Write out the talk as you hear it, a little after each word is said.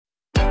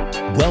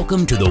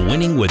Welcome to the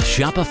Winning with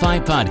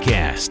Shopify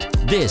podcast.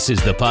 This is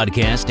the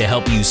podcast to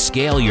help you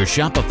scale your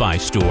Shopify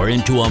store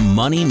into a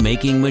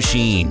money-making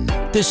machine.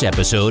 This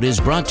episode is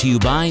brought to you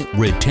by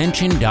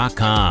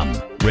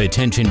Retention.com.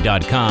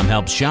 Retention.com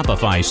helps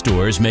Shopify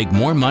stores make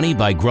more money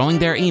by growing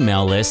their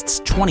email lists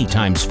 20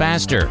 times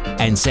faster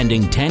and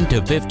sending 10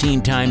 to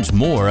 15 times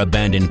more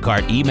abandoned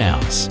cart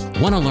emails.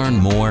 Want to learn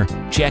more?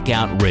 Check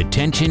out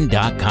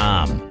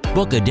Retention.com.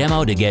 Book a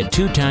demo to get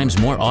 2 times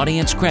more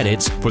audience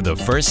credits for the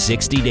first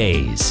 60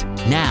 days.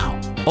 Now,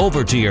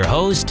 over to your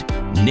host,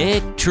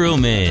 Nick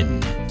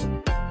Truman.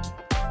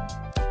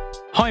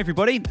 Hi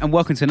everybody, and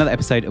welcome to another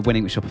episode of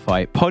Winning with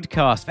Shopify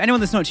podcast. For anyone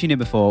that's not tuned in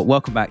before,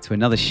 welcome back to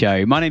another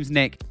show. My name's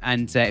Nick,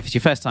 and if it's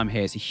your first time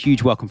here, it's a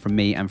huge welcome from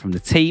me and from the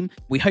team.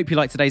 We hope you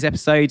like today's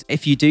episode.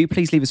 If you do,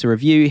 please leave us a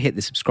review, hit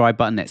the subscribe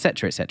button,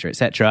 etc., etc.,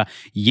 etc.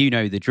 You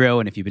know the drill,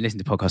 and if you've been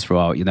listening to podcasts for a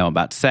while, you know what I'm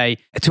about to say.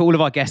 To all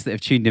of our guests that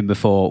have tuned in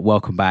before,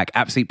 welcome back.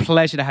 Absolute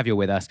pleasure to have you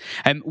with us.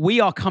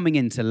 We are coming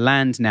into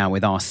land now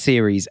with our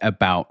series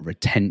about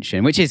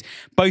retention, which is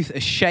both a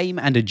shame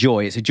and a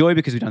joy. It's a joy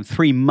because we've done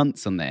 3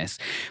 months on this,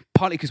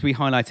 partly because we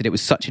highlighted it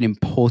was such an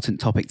important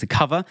topic to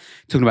cover,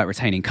 talking about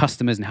retaining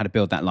customers and how to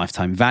build that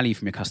lifetime value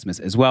from your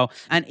customers as well.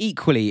 And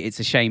equally, it's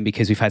a shame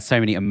because we've had so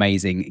many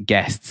amazing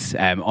guests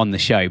on the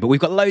show, but we've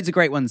got loads of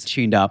great ones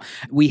tuned up.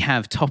 We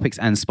have topics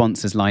and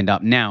sponsors lined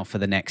up now for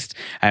the next,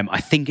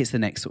 I think it's the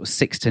next sort of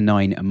 6 to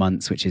 9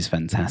 months, which is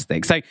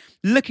fantastic. So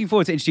looking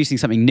forward to introducing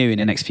something new in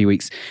the next few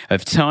weeks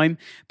of time.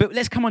 But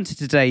let's come on to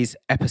today's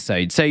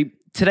episode. So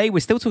today, we're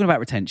still talking about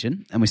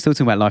retention and we're still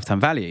talking about lifetime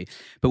value,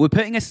 but we're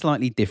putting a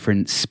slightly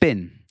different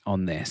spin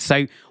on this.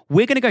 So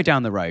we're going to go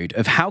down the road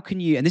of how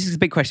can you, and this is a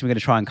big question we're going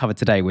to try and cover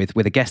today with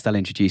a guest I'll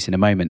introduce in a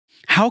moment.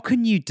 How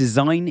can you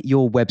design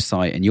your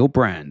website and your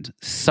brand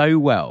so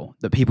well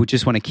that people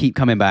just want to keep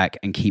coming back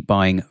and keep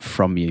buying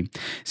from you?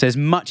 So as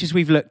much as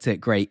we've looked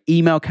at great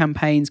email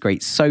campaigns,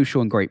 great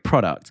social and great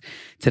product,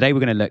 today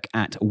we're going to look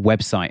at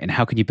website and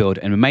how can you build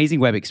an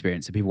amazing web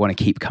experience so people want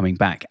to keep coming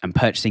back and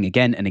purchasing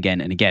again and again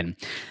and again.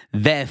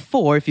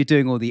 Therefore, if you're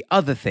doing all the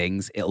other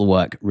things, it'll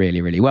work really,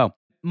 really well.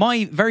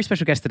 My very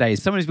special guest today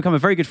is someone who's become a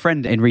very good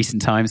friend in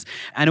recent times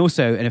and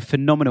also a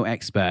phenomenal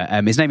expert.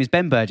 His name is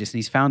Ben Burgess and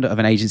he's founder of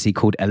an agency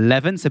called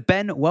Eleven. So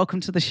Ben,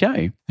 welcome to the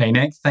show. Hey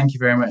Nick, thank you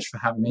very much for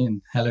having me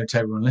and hello to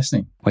everyone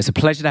listening. Well, it's a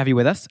pleasure to have you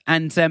with us.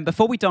 And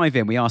before we dive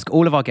in, we ask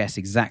all of our guests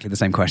exactly the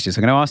same questions. So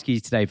I'm going to ask you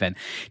today, Ben,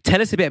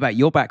 tell us a bit about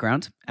your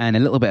background and a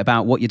little bit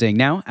about what you're doing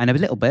now and a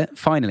little bit,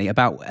 finally,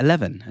 about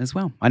Eleven as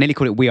well. I nearly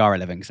called it We Are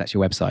Eleven because that's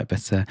your website.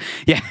 But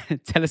yeah,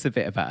 tell us a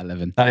bit about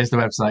Eleven. That is the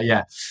website,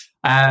 yeah.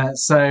 A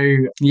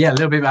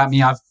little bit about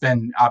me. I've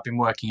been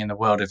working in the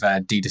world of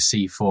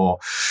D2C for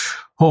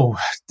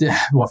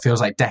what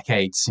feels like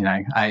decades. You know,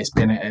 it's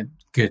been a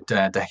good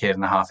decade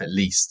and a half at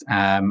least,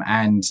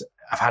 and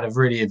I've had a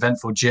really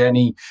eventful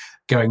journey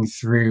going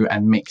through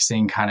and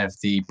mixing kind of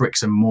the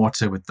bricks and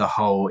mortar with the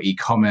whole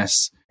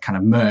e-commerce kind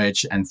of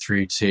merge and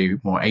through to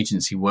more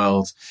agency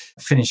world,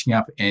 finishing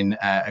up in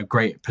a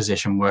great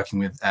position working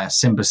with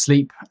Simba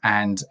Sleep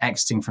and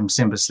exiting from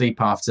Simba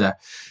Sleep after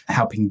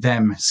helping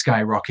them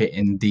skyrocket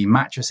in the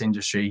mattress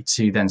industry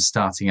to then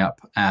starting up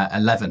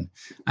Eleven.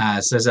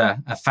 So as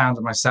a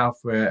founder myself,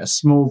 we're a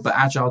small but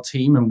agile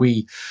team and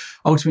we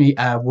ultimately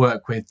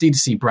work with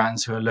D2C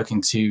brands who are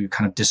looking to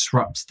kind of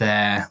disrupt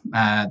their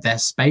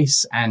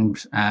space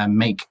and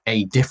make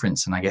a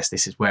difference. And I guess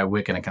this is where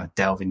we're going to kind of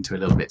delve into a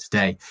little bit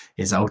today,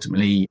 is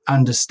ultimately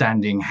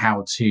understanding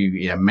how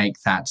to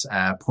make that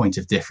point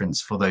of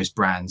difference for those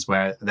brands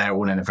where they're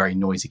all in a very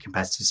noisy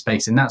competitive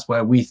space. And that's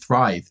where we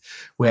thrive,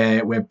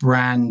 where we're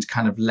brand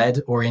kind of led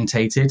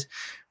orientated,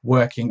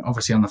 working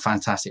obviously on the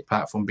fantastic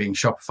platform being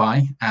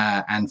Shopify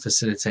and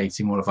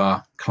facilitating all of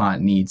our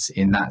client needs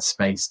in that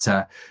space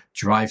to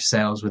drive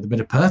sales with a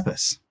bit of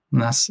purpose.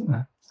 And that's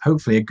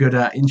hopefully a good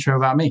intro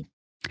about me.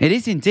 It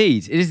is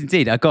indeed. It is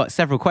indeed. I've got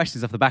several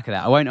questions off the back of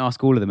that. I won't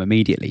ask all of them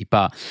immediately,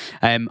 but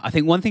I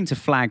think one thing to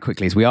flag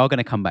quickly is we are going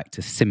to come back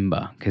to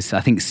Simba because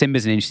I think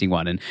Simba's an interesting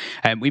one.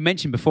 And we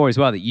mentioned before as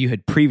well that you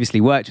had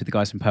previously worked with the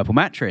guys from Purple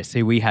Mattress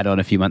who we had on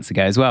a few months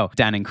ago as well,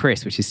 Dan and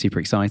Chris, which is super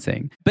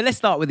exciting. But let's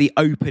start with the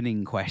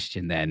opening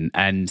question then.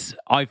 And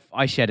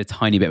I shared a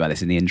tiny bit about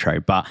this in the intro,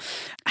 but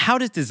how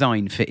does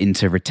design fit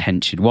into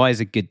retention? Why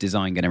is a good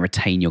design going to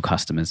retain your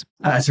customers?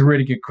 That's a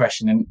really good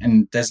question.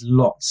 And there's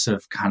lots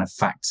of kind of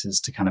factors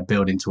to kind of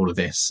build into all of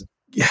this.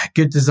 Yeah,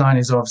 good design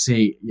is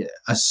obviously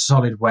a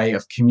solid way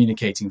of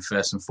communicating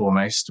first and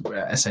foremost,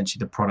 essentially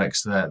the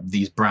products that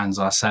these brands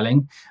are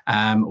selling,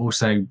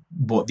 also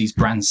what these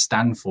brands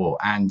stand for,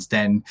 and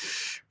then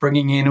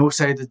bringing in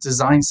also the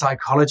design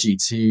psychology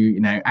to,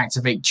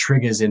 activate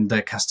triggers in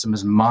the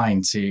customer's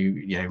mind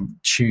to,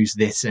 choose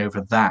this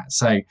over that.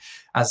 So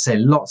as I say,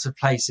 lots of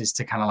places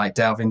to kind of like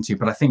delve into,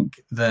 but I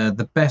think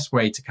the best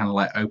way to kind of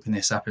like open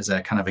this up as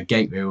a kind of a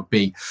gateway would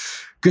be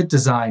good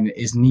design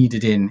is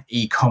needed in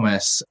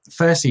e-commerce,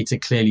 firstly, to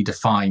clearly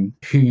define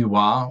who you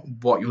are,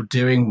 what you're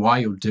doing, why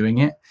you're doing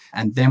it.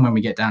 And then when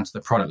we get down to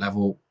the product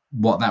level,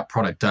 what that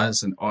product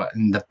does and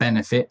the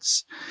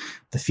benefits,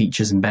 the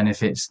features and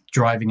benefits,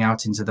 driving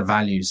out into the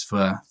values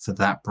for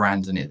that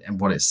brand and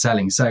what it's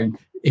selling. So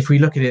if we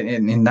look at it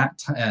in that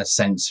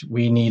sense,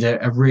 we need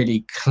a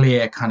really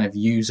clear kind of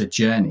user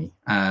journey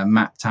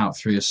mapped out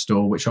through the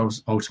store, which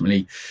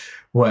ultimately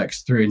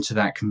works through into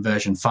that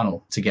conversion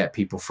funnel to get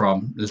people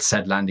from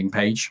said landing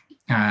page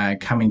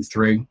coming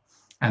through,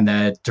 and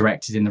they're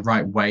directed in the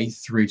right way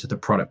through to the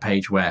product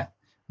page where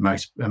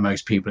most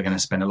people are going to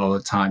spend a lot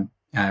of time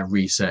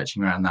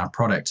researching around that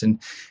product.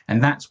 And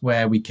that's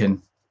where we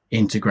can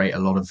integrate a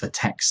lot of the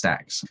tech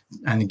stacks,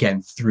 and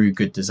again through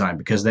good design,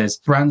 because there's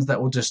brands that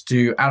will just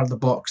do out of the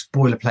box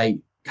boilerplate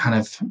kind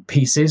of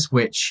pieces,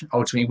 which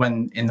ultimately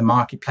when in the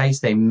marketplace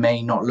they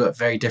may not look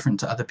very different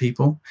to other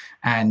people,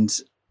 and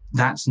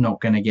that's not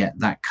going to get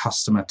that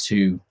customer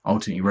to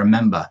ultimately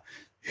remember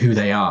who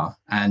they are.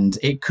 And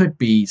it could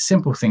be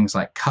simple things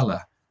like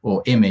color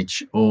or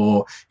image,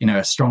 or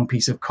a strong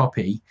piece of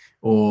copy,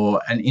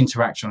 or an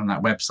interaction on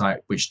that website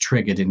which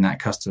triggered in that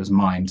customer's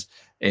mind,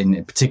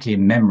 particularly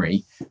in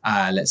memory,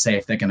 let's say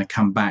if they're going to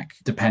come back,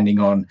 depending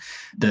on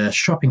the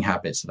shopping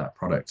habits of that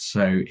product.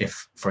 So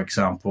if, for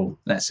example,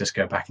 let's just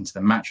go back into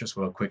the mattress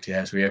world quickly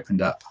as we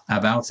opened up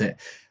about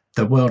it.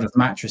 The world of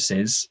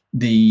mattresses,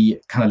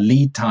 the kind of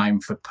lead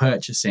time for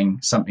purchasing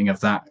something of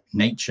that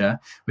nature,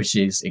 which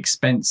is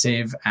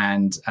expensive,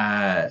 and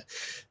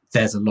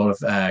there's a lot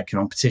of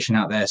competition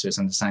out there, so it's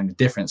understanding the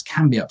difference,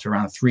 can be up to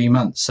around 3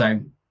 months. So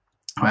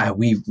when I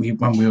was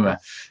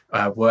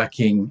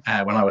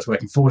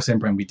working for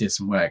Simba, and we did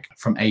some work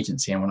from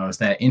agency, and when I was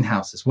there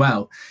in-house as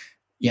well,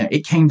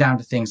 it came down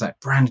to things like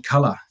brand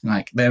color.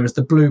 Like there was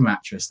the blue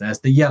mattress,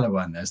 there's the yellow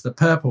one, there's the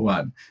purple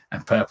one,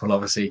 and purple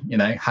obviously,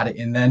 had it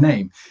in their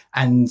name.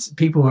 And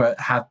people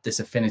had this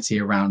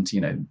affinity around,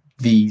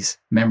 these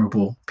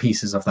memorable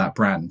pieces of that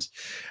brand.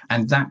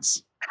 And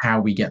that's how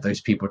we get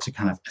those people to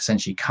kind of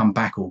essentially come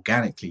back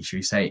organically, should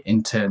we say,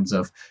 in terms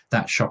of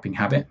that shopping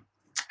habit.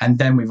 And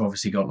then we've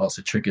obviously got lots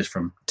of triggers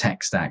from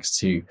tech stacks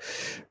to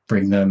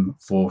bring them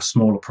for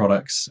smaller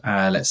products.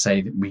 Let's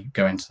say that we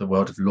go into the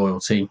world of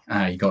loyalty.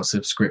 You got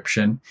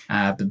subscription,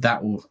 but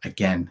that will,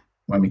 again,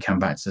 when we come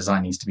back to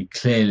design, needs to be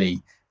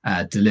clearly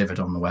delivered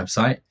on the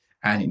website.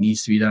 And it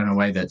needs to be done in a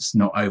way that's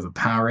not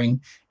overpowering.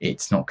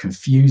 It's not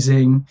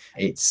confusing.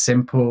 It's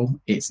simple.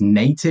 It's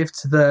native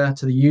to the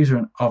user.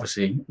 And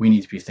obviously, we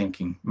need to be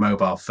thinking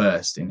mobile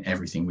first in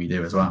everything we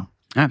do as well.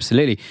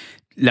 Absolutely.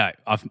 Look,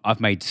 I've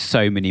made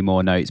so many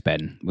more notes,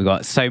 Ben. We've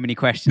got so many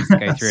questions to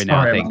go through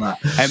now. I think.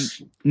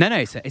 No,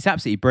 it's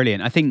absolutely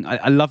brilliant. I think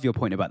I love your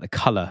point about the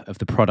colour of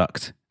the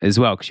product as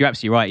well, because you're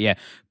absolutely right. Yeah,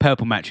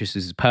 purple mattress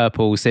is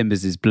purple,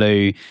 Simba's is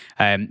blue.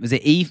 Was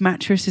it Eve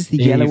mattress is the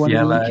yellow one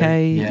in the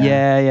UK?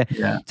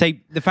 Yeah. So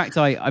the fact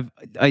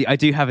I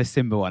do have a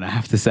Simba one, I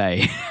have to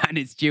say, and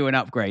it's due an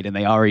upgrade, and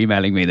they are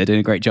emailing me. They're doing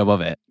a great job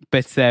of it.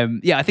 But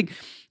I think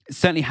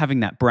certainly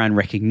having that brand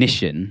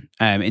recognition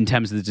in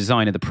terms of the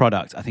design of the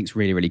product, I think is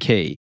really, really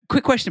key.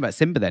 Quick question about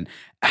Simba then.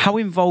 How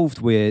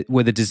involved were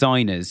the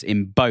designers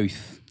in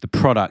both the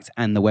product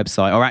and the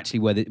website, or actually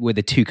were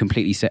the two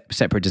completely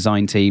separate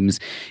design teams?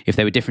 If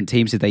they were different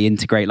teams, did they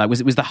integrate? Like,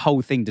 was the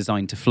whole thing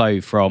designed to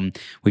flow from,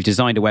 we've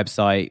designed a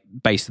website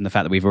based on the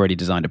fact that we've already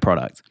designed a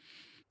product?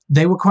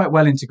 They were quite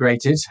well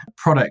integrated,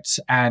 product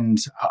and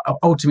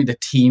ultimately the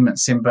team at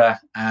Simba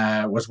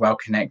was well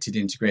connected,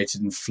 integrated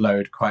and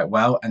flowed quite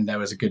well. And there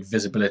was a good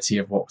visibility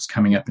of what was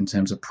coming up in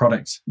terms of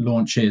product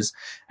launches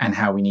and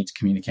how we need to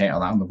communicate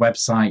all that on the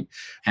website.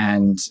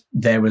 And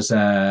there was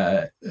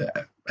a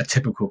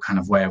typical kind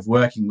of way of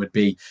working would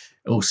be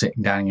all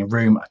sitting down in a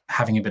room,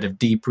 having a bit of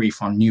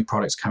debrief on new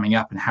products coming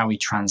up and how we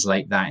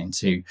translate that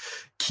into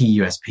key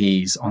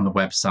USPs on the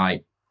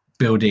website,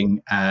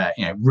 building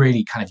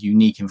really kind of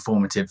unique,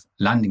 informative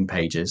landing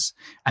pages.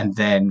 And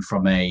then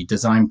from a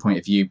design point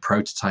of view,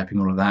 prototyping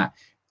all of that,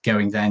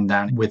 going then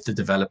down with the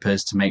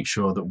developers to make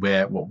sure that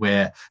what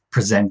we're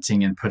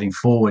presenting and putting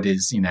forward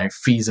is,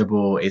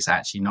 feasible, is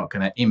actually not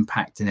going to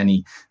impact in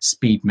any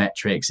speed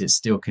metrics. It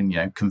still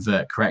can,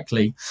 convert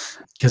correctly.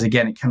 Because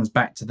again, it comes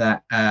back to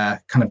that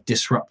kind of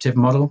disruptive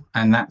model.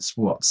 And that's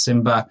what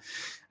Simba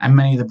and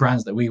many of the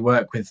brands that we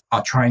work with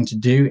are trying to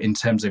do in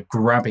terms of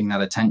grabbing that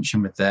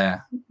attention with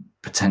their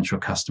potential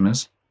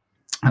customers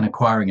and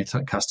acquiring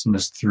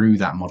customers through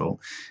that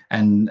model.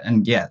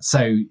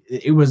 So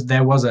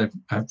there was a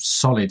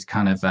solid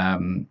kind of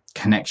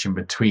connection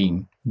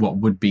between what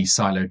would be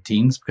siloed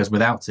teams, because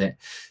without it,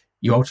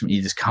 you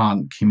ultimately just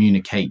can't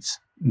communicate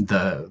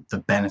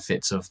the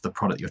benefits of the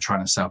product you're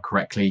trying to sell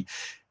correctly.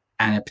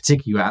 And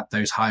particularly at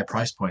those higher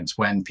price points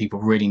when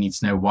people really need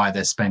to know why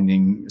they're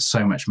spending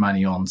so much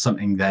money on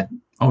something they're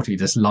ultimately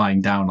just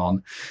lying down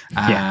on,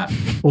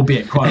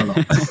 albeit quite a lot.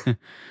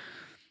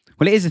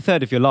 Well, it is a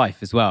third of your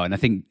life as well. And I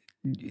think,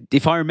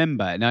 if I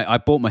remember, and I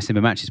bought my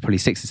Simba mattress probably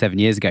 6 or 7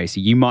 years ago,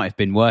 so you might have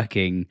been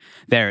working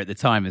there at the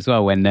time as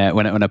well when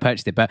I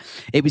purchased it. But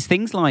it was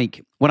things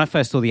like, when I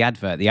first saw the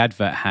advert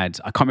had,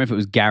 I can't remember if it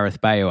was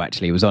Gareth Bale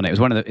actually was on it. It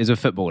was it was a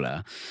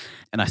footballer.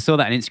 And I saw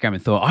that on Instagram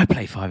and thought, I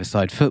play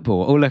five-a-side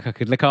football. Oh, look, I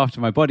could look after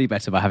my body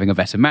better by having a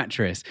better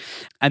mattress.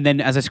 And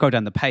then as I scrolled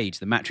down the page,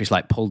 the mattress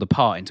like pulled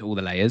apart into all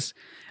the layers.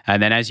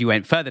 And then as you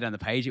went further down the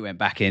page, it went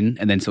back in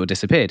and then sort of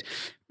disappeared.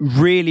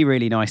 Really,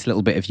 really nice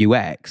little bit of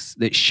UX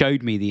that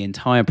showed me the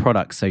entire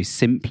product so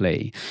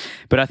simply.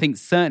 But I think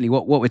certainly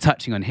what we're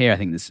touching on here, I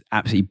think that's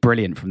absolutely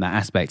brilliant from that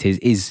aspect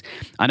is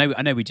I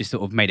know we just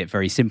sort of made it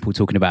very simple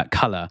talking about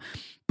color,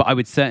 but I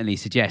would certainly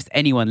suggest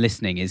anyone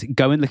listening is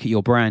go and look at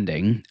your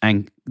branding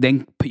and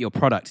then put your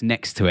product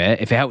next to it.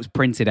 If it helps,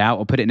 print it out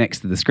or put it next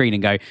to the screen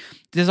and go,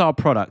 does our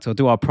product or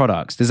do our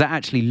products, does that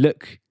actually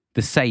look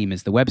the same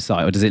as the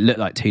website, or does it look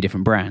like two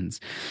different brands?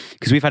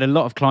 Because we've had a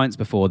lot of clients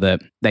before that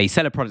they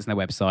sell a product on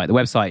their website. The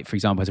website, for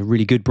example, has a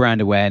really good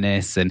brand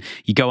awareness, and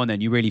you go on there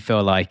and you really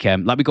feel like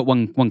we got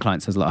one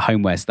client that does a lot of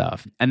homeware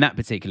stuff, and that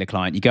particular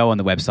client, you go on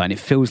the website and it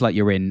feels like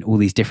you're in all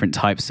these different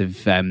types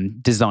of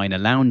designer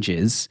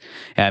lounges.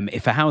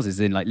 If for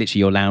houses, in like literally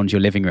your lounge, your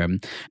living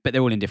room, but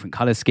they're all in different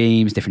color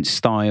schemes, different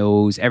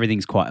styles.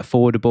 Everything's quite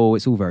affordable.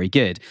 It's all very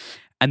good,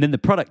 and then the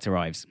product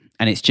arrives,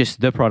 and it's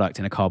just the product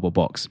in a cardboard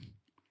box.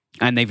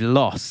 And they've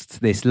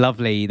lost this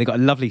they've got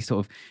a lovely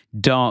sort of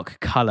dark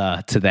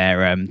color to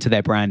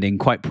their branding,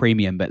 quite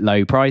premium, but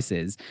low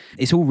prices.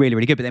 It's all really,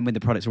 really good. But then when the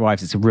product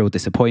arrives, it's a real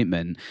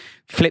disappointment.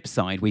 Flip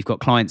side, we've got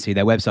clients who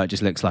their website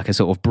just looks like a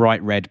sort of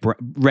bright red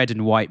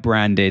and white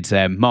branded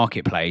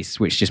marketplace,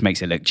 which just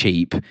makes it look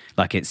cheap.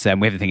 Like it's, we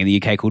have a thing in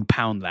the UK called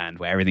Poundland,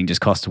 where everything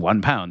just costs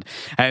 £1.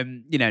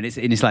 And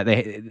it's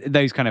like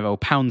those kind of old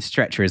pound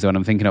stretcher is the one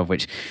I'm thinking of,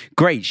 which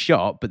great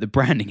shop, but the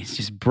branding is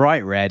just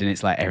bright red and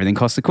it's like everything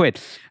costs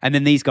 £1. And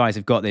then these guys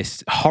have got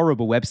this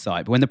horrible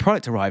website, but when the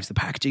product arrives, the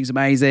packaging's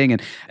amazing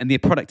and the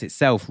product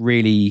itself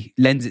really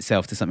lends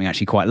itself to something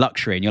actually quite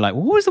luxury. And you're like,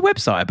 well, what was the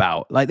website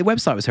about? Like the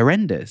website was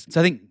horrendous.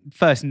 So I think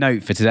first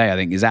note for today, I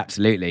think, is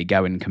absolutely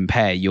go and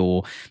compare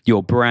your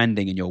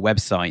branding and your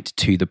website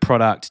to the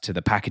product, to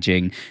the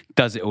packaging.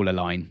 Does it all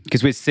align?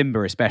 Because with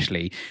Simba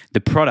especially,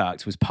 the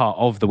product was part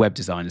of the web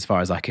design as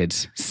far as I could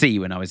see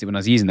when I was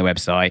using the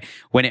website.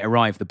 When it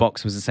arrived, the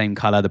box was the same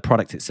color, the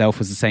product itself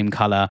was the same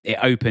color. It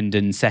opened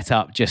and set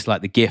up just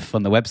like the GIF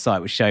on the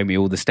website was showing me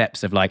all the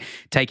steps of like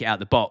take it out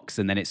the box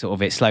and then it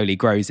slowly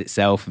grows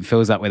itself and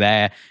fills up with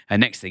air. And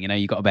next thing you know,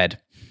 you got a bed.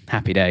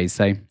 Happy days.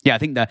 So yeah, I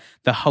think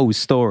the whole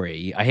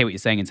story, I hear what you're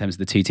saying in terms of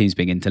the two teams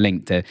being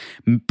interlinked to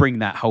bring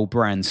that whole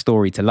brand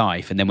story to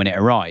life. And then when it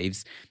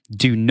arrives,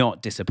 do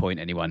not disappoint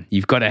anyone.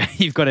 You've got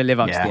to live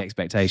up to the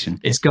expectation.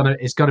 It's got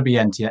to be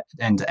end to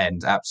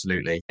end.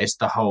 Absolutely. It's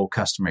the whole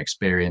customer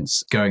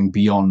experience going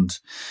beyond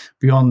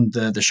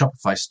the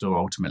Shopify store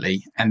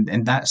ultimately.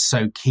 And that's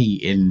so key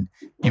in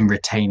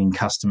retaining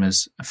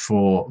customers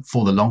for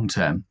the long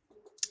term.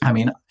 I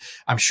mean,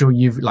 I'm sure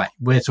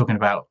we're talking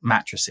about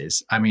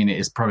mattresses. I mean, it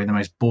is probably the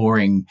most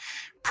boring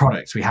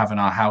product we have in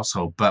our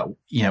household, but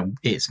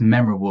it's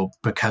memorable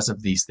because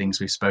of these things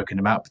we've spoken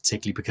about,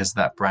 particularly because of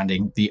that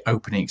branding, the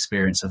opening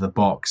experience of the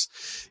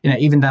box,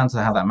 even down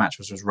to how that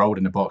mattress was rolled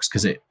in a box,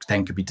 because it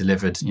then could be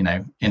delivered, in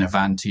a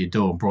van to your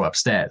door and brought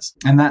upstairs.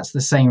 And that's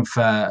the same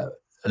for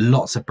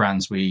lots of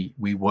brands we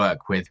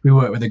work with. We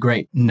work with a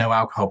great no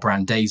alcohol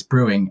brand, Days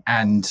Brewing,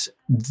 and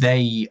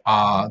they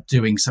are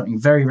doing something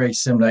very, very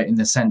similar in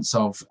the sense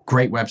of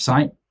great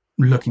website,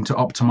 looking to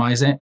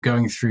optimize it,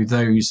 going through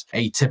those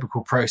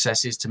atypical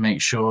processes to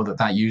make sure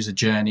that user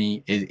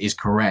journey is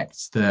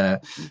correct. The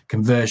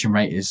conversion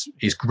rate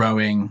is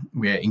growing.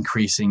 We're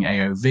increasing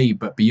AOV,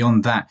 but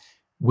beyond that,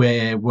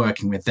 we're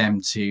working with them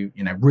to,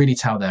 really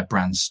tell their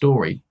brand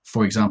story.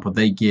 For example,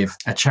 they give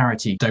a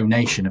charity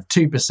donation of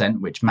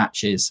 2%, which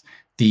matches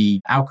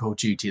the alcohol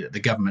duty that the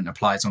government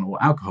applies on all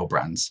alcohol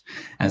brands.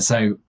 And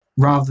so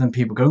rather than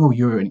people going, oh,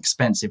 you're an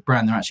expensive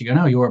brand, they're actually going,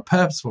 oh, you're a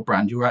purposeful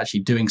brand. You're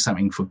actually doing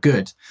something for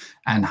good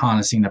and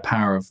harnessing the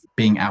power of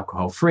being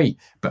alcohol free.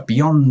 But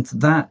beyond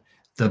that,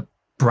 the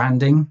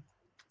branding,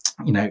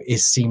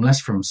 is seamless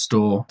from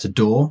store to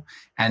door.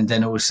 And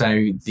then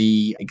also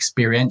the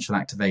experiential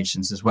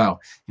activations as well,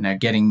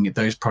 getting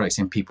those products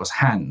in people's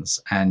hands.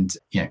 And,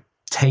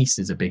 taste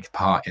is a big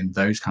part in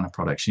those kind of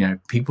products.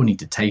 People need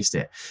to taste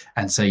it.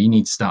 And so you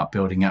need to start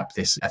building up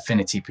this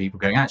affinity. People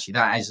going, actually,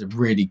 that is a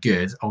really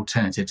good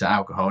alternative to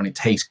alcohol and it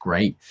tastes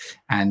great.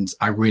 And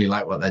I really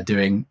like what they're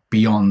doing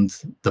beyond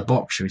the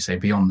box, should we say,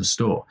 beyond the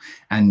store.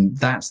 And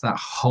that's that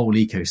whole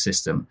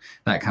ecosystem,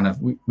 that kind of,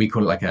 we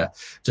call it like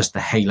just the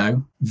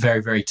halo,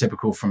 very, very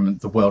typical from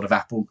the world of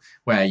Apple,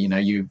 where,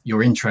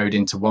 you're introed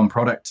into one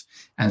product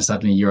and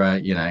suddenly you're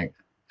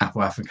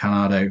Apple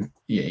aficionado,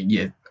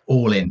 you're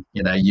all in,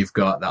 you've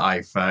got the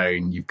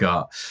iPhone, you've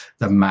got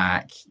the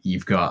Mac,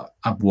 you've got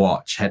a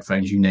watch,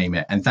 headphones, you name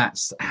it. And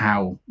that's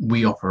how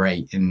we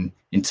operate in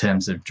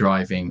terms of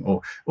driving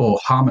or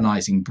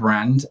harmonizing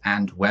brand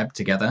and web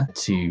together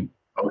to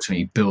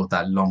ultimately build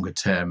that longer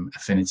term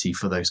affinity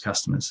for those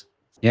customers.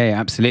 Yeah,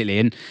 absolutely.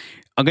 And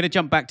I'm going to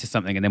jump back to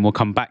something and then we'll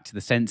come back to the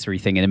sensory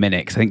thing in a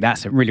minute, because I think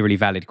that's a really, really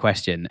valid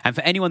question. And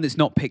for anyone that's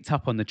not picked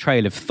up on the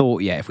trail of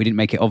thought yet, if we didn't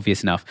make it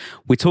obvious enough,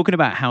 we're talking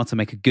about how to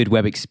make a good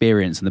web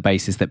experience on the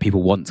basis that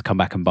people want to come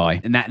back and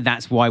buy. And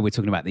that's why we're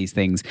talking about these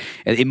things.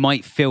 It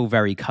might feel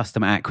very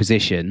customer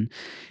acquisition,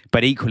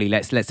 but equally,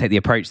 let's take the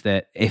approach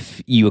that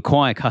if you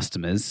acquire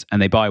customers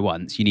and they buy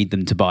once, you need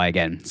them to buy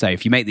again. So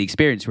if you make the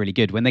experience really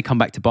good, when they come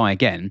back to buy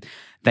again,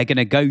 they're going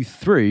to go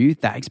through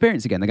that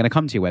experience again. They're going to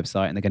come to your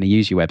website and they're going to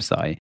use your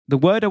website. The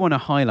word I want to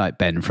highlight,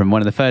 Ben, from one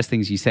of the first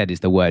things you said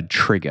is the word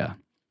trigger.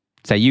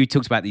 So you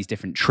talked about these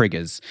different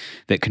triggers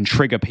that can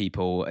trigger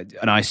people,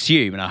 and I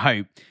assume and I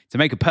hope, to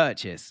make a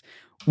purchase.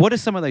 What do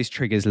some of those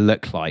triggers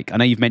look like? I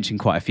know you've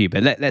mentioned quite a few,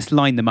 but let's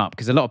line them up,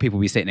 because a lot of people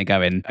will be sitting there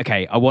going,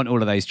 okay, I want all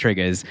of those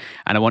triggers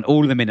and I want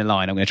all of them in a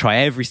line. I'm going to try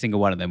every single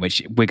one of them,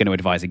 which we're going to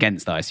advise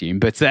against, I assume.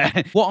 But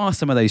what are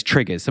some of those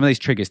triggers? Some of those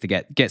triggers to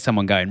get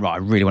someone going, right, I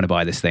really want to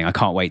buy this thing. I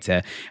can't wait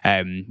to,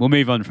 we'll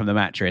move on from the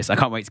mattress. I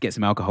can't wait to get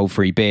some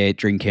alcohol-free beer,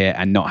 drink it,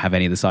 and not have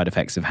any of the side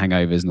effects of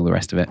hangovers and all the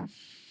rest of it.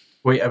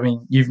 Well, I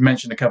mean, you've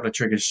mentioned a couple of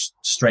triggers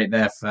straight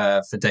there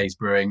for Days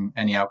Brewing,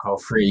 any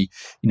alcohol-free,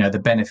 the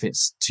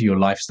benefits to your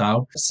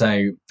lifestyle.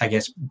 So I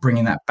guess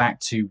bringing that back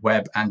to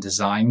web and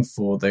design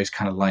for those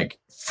kind of like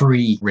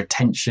free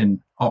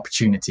retention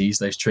opportunities,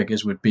 those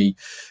triggers would be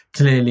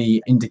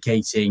clearly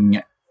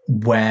indicating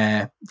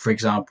where, for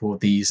example,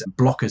 these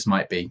blockers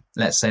might be.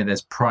 Let's say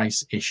there's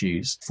price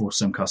issues for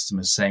some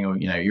customers saying, oh,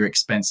 you're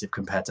expensive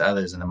compared to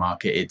others in the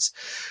market.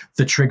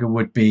 The trigger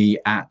would be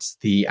at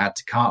the add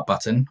to cart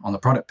button on the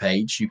product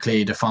page. You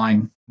clearly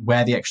define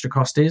where the extra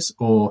cost is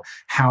or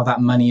how that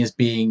money is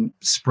being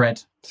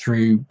spread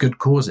through good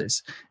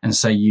causes. And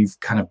so you've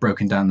kind of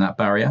broken down that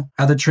barrier.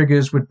 Other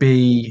triggers would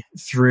be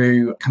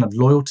through kind of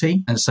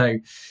loyalty. And so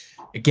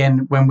again,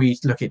 when we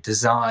look at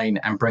design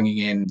and bringing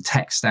in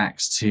tech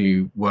stacks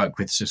to work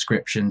with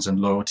subscriptions and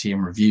loyalty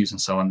and reviews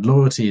and so on,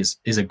 loyalty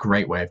is a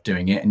great way of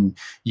doing it. And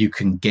you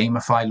can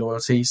gamify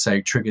loyalty. So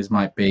triggers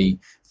might be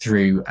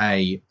through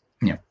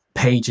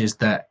pages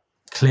that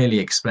clearly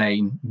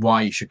explain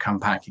why you should come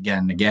back again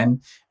and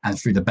again, and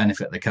through the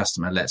benefit of the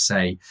customer. Let's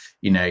say,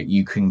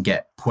 you can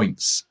get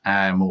points,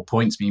 more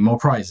points mean more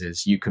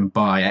prizes. You can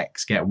buy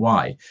X, get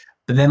Y.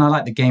 But then I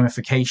like the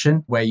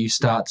gamification where you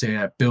start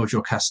to build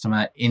your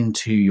customer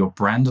into your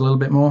brand a little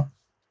bit more.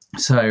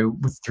 So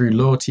through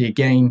loyalty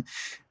again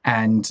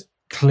and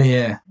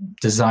clear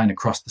design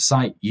across the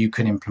site, you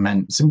can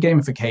implement some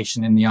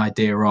gamification in the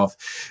idea of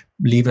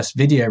leave us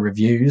video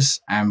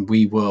reviews and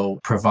we will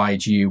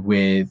provide you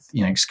with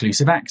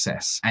exclusive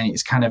access. And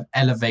it's kind of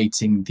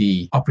elevating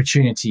the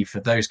opportunity for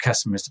those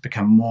customers to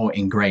become more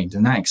ingrained.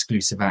 And that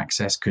exclusive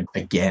access could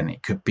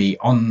be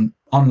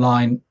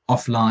online,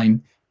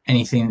 offline,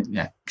 anything,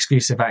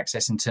 exclusive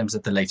access in terms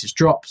of the latest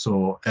drops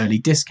or early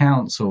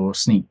discounts or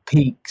sneak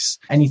peeks,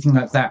 anything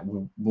like that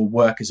will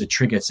work as a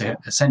trigger to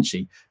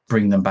essentially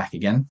bring them back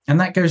again. And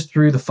that goes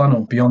through the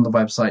funnel beyond the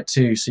website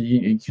too. So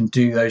you can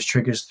do those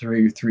triggers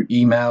through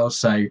email.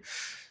 So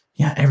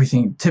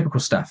everything, typical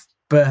stuff.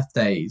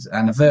 Birthdays,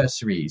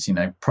 anniversaries,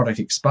 product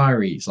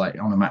expiries, like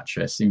on a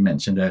mattress you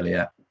mentioned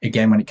earlier.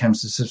 Again, when it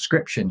comes to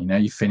subscription,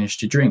 you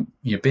finished your drink,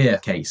 your beer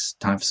case,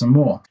 time for some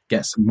more,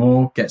 get some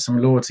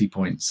loyalty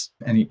points.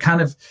 And it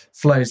kind of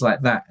flows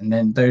like that. And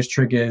then those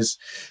triggers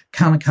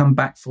kind of come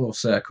back full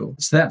circle.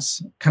 So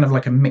that's kind of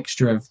like a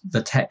mixture of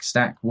the tech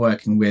stack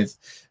working with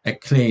a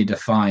clearly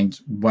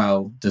defined,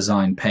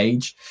 well-designed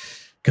page.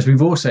 Because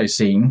we've also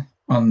seen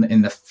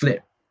in the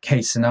flip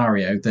case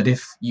scenario that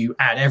if you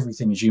add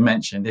everything, as you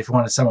mentioned, if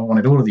someone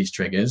wanted all of these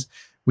triggers,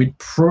 we'd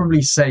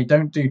probably say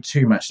don't do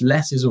too much.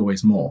 Less is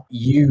always more.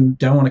 You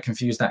don't want to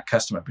confuse that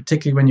customer,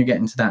 particularly when you get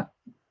into that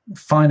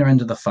finer end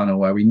of the funnel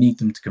where we need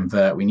them to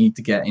convert. We need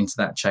to get into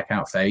that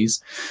checkout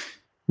phase.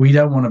 We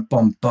don't want to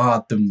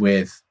bombard them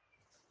with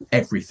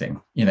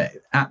everything.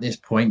 At this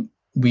point,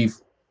 we've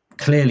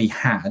clearly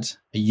had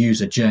a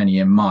user journey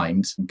in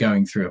mind,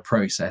 going through a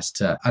process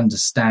to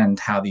understand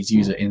how these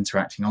users are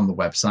interacting on the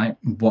website,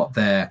 what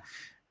their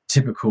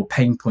typical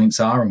pain points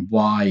are and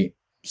why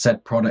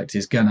said product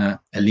is going to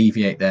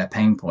alleviate their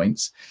pain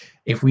points.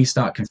 If we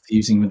start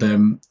confusing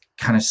them,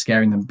 kind of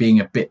scaring them,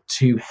 being a bit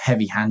too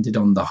heavy-handed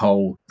on the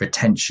whole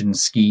retention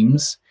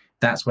schemes,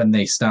 that's when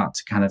they start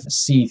to kind of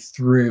see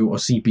through or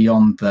see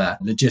beyond the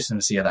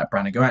legitimacy of that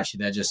brand and go, actually,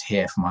 they're just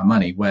here for my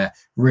money, where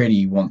really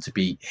you want to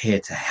be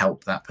here to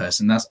help that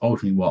person. That's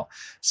ultimately what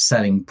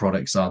selling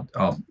products are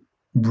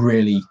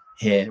really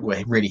here.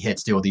 We're really here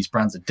to do. What these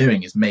brands are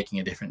doing is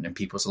making a difference in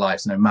people's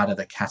lives, no matter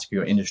the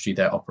category or industry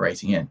they're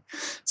operating in.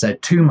 So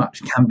too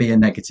much can be a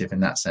negative in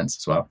that sense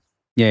as well.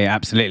 Yeah,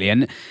 absolutely.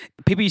 And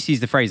people used to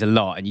use the phrase a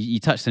lot, and you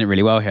touched on it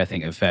really well here, I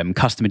think, of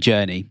customer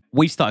journey.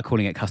 We've started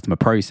calling it customer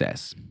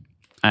process.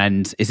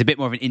 And it's a bit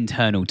more of an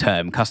internal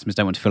term. Customers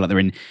don't want to feel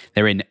like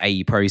they're in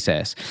a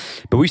process.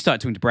 But we started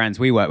talking to brands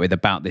we work with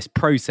about this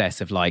process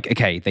of like,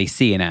 okay, they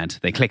see an ad,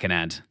 they click an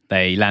ad,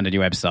 they land on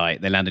your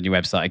website, they land on your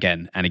website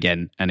again and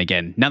again and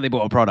again. Now they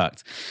bought a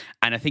product.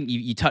 And I think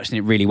you touched on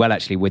it really well,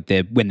 actually, with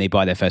when they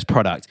buy their first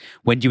product.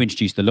 When do you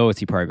introduce the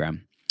loyalty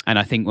program? And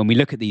I think when we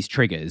look at these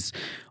triggers,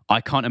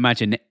 I can't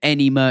imagine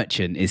any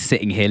merchant is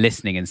sitting here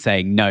listening and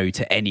saying no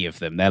to any of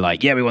them. They're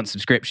like, yeah, we want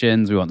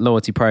subscriptions, we want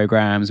loyalty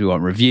programs, we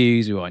want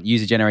reviews, we want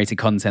user-generated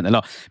content, a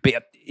lot.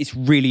 But it's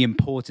really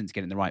important to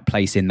get in the right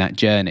place in that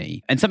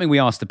journey. And something we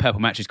asked the Purple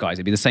Mattress guys,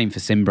 it'd be the same for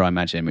Simbra, I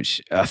imagine,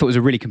 which I thought was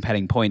a really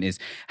compelling point, is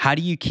how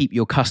do you keep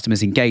your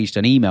customers engaged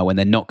on email when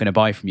they're not going to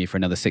buy from you for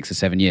another 6 or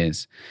 7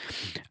 years?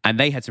 And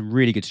they had some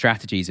really good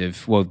strategies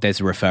of, well,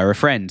 there's a refer a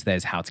friend,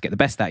 there's how to get the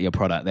best out of your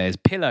product, there's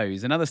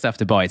pillows and other stuff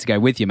to buy to go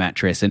with your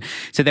mattress. And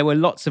so there were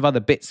lots of other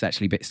bits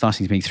actually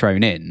starting to be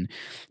thrown in.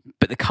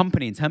 But the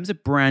company, in terms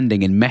of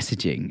branding and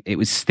messaging, it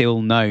was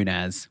still known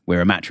as,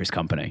 we're a mattress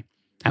company.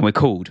 And we're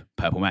called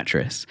Purple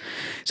Mattress.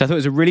 So I thought it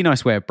was a really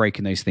nice way of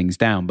breaking those things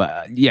down.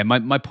 But yeah,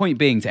 my point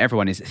being to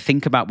everyone is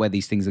think about where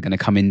these things are going to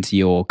come into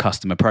your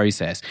customer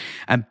process.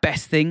 And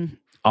best thing,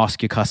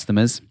 ask your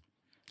customers,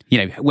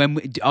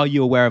 are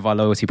you aware of our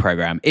loyalty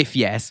program? If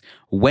yes,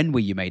 when were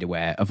you made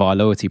aware of our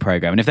loyalty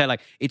program? And if they're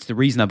like, it's the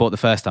reason I bought the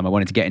first time, I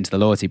wanted to get into the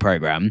loyalty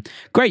program.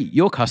 Great,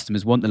 your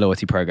customers want the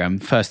loyalty program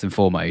first and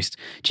foremost.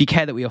 Do you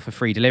care that we offer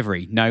free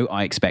delivery? No,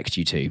 I expect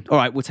you to. All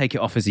right, we'll take it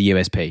off as a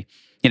USP.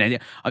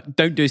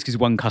 Don't do this because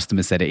one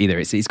customer said it either.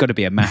 It's got to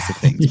be a massive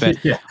thing.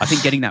 But yeah. I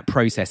think getting that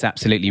process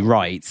absolutely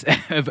right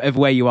of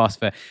where you ask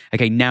for,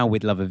 okay, now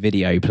we'd love a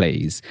video,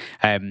 please.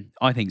 I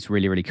think it's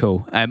really, really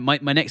cool. My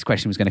next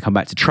question was going to come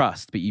back to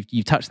trust, but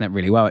you've touched on that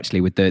really well,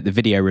 actually, with the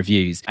video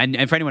reviews. And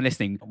for anyone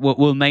listening,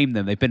 we'll name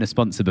them. They've been a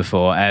sponsor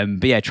before.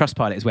 But yeah,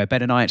 Trustpilot is where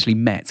Ben and I actually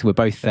met. We're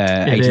both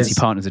agency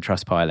partners of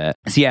Trustpilot.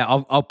 So yeah,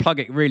 I'll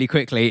plug it really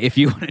quickly. If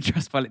you want a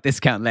Trustpilot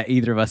discount, let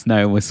either of us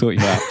know and we'll sort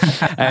you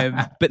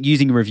out. But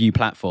using review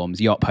platforms,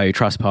 Yotpo,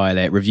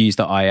 Trustpilot,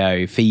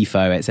 Reviews.io,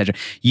 FIFO, etc.,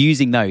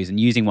 using those and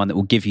using one that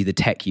will give you the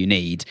tech you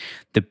need.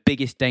 The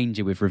biggest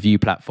danger with review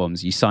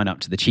platforms, you sign up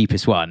to the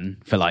cheapest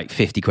one for like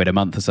 50 quid a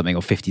month or something,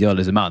 or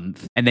 $50 a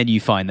month, and then you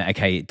find that,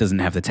 okay, it doesn't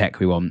have the tech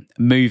we want.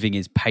 Moving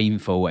is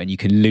painful and you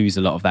can lose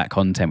a lot of that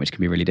content, which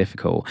can be really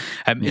difficult.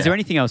 Is there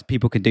anything else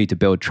people can do to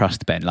build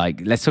trust, Ben?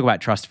 Like, let's talk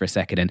about trust for a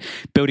second and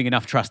building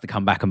enough trust to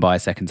come back and buy a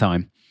second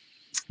time.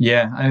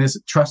 Yeah, and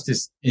trust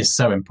is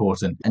so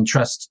important, and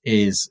trust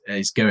is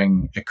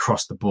going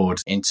across the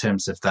board in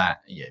terms of that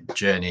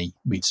journey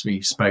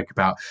we spoke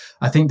about.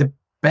 I think the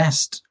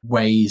best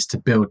ways to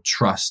build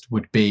trust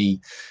would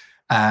be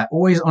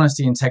always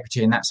honesty,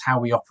 integrity, and that's how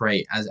we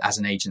operate as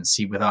an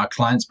agency with our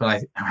clients,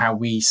 but how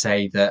we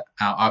say that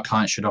our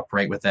clients should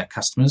operate with their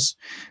customers.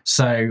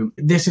 So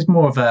this is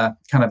more of a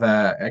kind of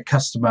a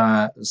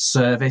customer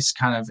service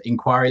kind of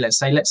inquiry. Let's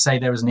say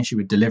there was an issue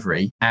with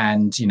delivery,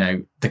 and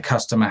the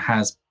customer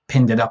has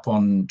pinned it up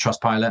on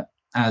Trustpilot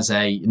as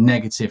a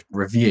negative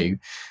review.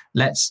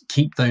 Let's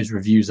keep those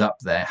reviews up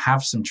there,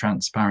 have some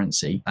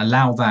transparency,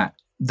 allow that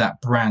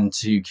brand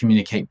to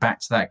communicate back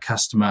to that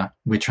customer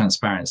with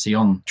transparency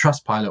on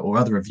Trustpilot or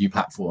other review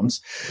platforms.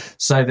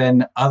 So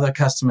then other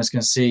customers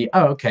can see,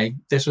 oh, okay,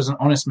 this was an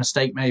honest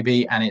mistake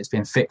maybe, and it's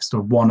been fixed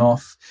or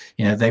one-off.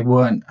 They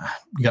weren't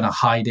going to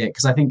hide it.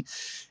 Because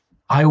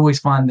I always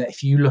find that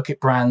if you look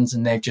at brands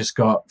and they've just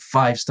got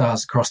 5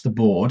 stars across the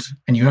board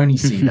and you only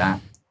see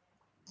that,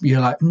 you're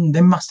like,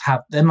 there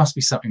must be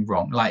something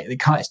wrong. Like,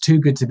 it's too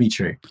good to be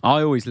true.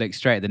 I always look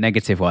straight at the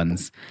negative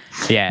ones.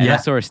 Yeah.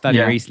 I saw a study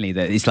recently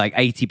that it's like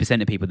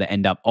 80% of people that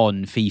end up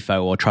on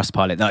FIFO or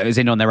Trustpilot, like, it was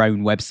on their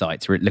own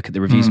website to look at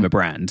the reviews of a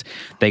brand,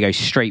 they go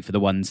straight for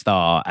the 1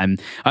 star.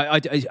 And I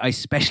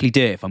especially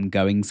do it if I'm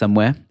going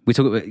somewhere.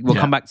 We'll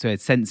come back to a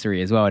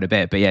sensory as well in a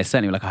bit, but yeah,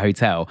 certainly like a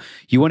hotel.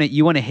 You want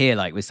to hear,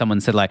 like, with someone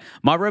said, like,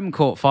 my room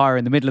caught fire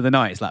in the middle of the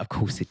night. It's like, of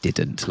course it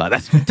didn't. Like,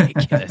 that's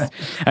ridiculous.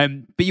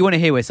 But you want to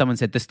hear where someone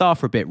said the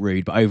staff are a bit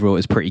rude, but overall it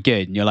was pretty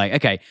good. And you're like,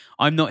 okay,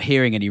 I'm not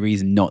hearing any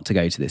reason not to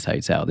go to this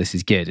hotel. This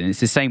is good. And it's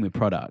the same with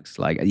products.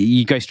 Like,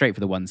 you go straight for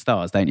the 1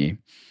 stars, don't you?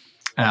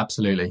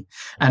 Absolutely.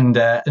 And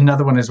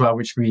another one as well,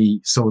 which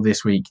we saw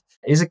this week,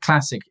 is a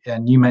classic.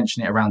 And you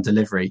mentioned it around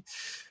delivery.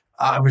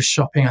 I was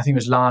shopping, I think it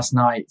was last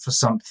night, for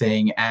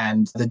something,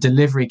 and the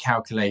delivery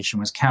calculation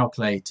was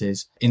calculated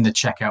in the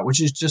checkout,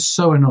 which is just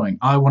so annoying.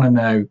 I want to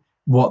know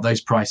what those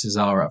prices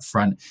are up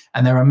front.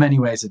 And there are many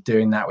ways of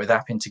doing that with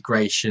app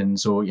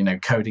integrations or,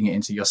 coding it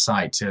into your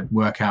site to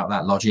work out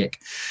that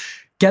logic.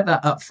 Get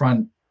that up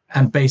front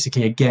and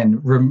basically,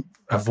 again,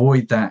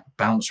 avoid that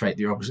bounce rate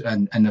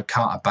and the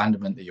cart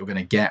abandonment that you're going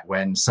to get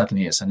when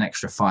suddenly it's an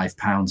extra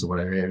 £5 or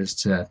whatever it is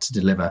to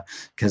deliver,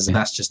 because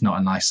that's just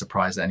not a nice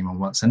surprise that anyone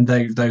wants. And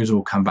those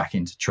all come back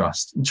into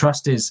trust. And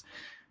trust is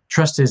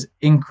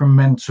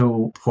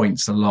incremental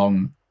points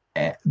along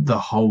the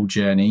whole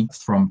journey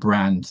from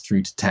brand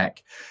through to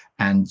tech,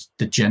 and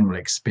the general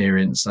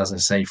experience, as I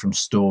say, from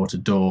store to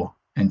door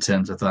in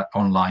terms of that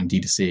online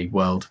D2C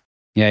world.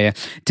 Yeah.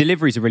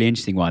 Delivery is a really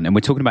interesting one. And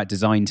we're talking about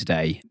design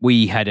today.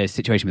 We had a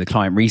situation with a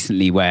client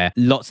recently where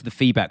lots of the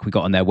feedback we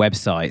got on their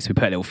website, so we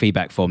put a little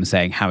feedback form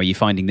saying, how are you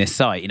finding this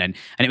site? And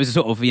it was a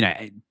sort of,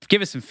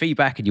 give us some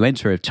feedback and you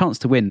enter a chance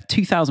to win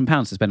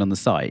 £2,000 to spend on the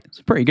site.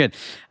 It's pretty good.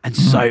 And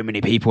so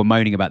many people were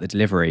moaning about the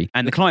delivery.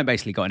 And the client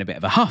basically got in a bit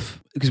of a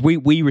huff because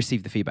we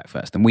received the feedback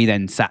first. And we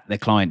then sat the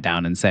client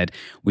down and said,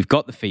 we've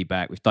got the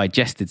feedback, we've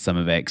digested some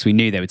of it because we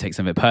knew they would take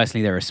some of it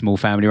personally. They're a small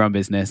family run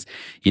business.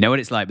 You know what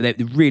it's like, but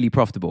they're really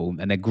profitable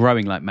and they're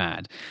growing like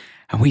mad.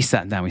 And we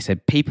sat down, we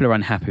said, people are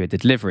unhappy with the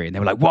delivery. And they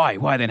were like, why?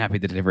 Why are they unhappy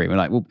with the delivery? And we're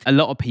like, well, a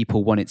lot of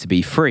people want it to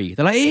be free.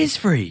 They're like, it is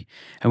free.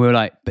 And we were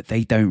like, but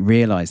they don't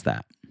realize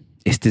that.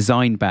 It's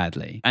designed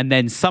badly. And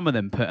then some of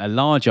them put a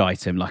large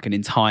item, like an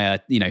entire,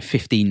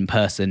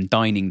 15-person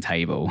dining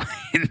table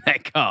in their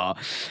car.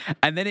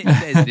 And then it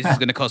says this is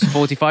going to cost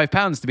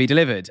 £45 to be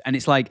delivered. And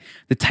it's like,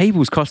 the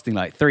table's costing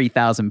like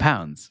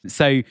 £3,000.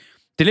 So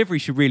delivery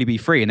should really be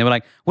free. And they were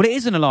like, well, it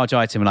isn't a large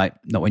item. We're like,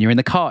 not when you're in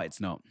the car,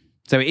 it's not.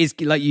 So it is,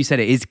 like you said,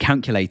 it is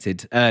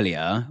calculated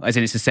earlier, as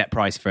in it's a set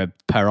price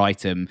per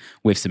item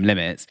with some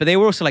limits. But they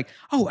were also like,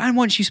 oh, and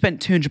once you spent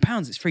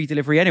 £200, it's free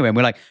delivery anyway. And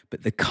we're like,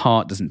 but the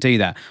cart doesn't do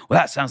that. Well,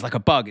 that sounds like a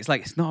bug. It's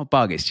like, it's not a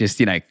bug. It's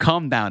just,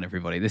 calm down,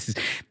 everybody.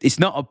 It's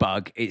not a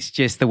bug. It's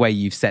just the way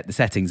you've set the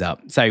settings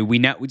up. So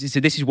so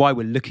this is why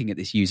we're looking at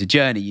this user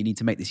journey. You need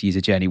to make this user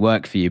journey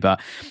work for you.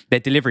 But their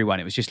delivery one,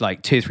 it was just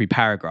like 2 or 3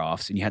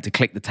 paragraphs and you had to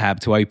click the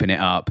tab to open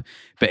it up.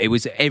 But it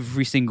was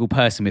every single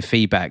person with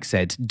feedback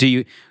said,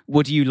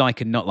 what do you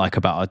like and not like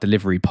about our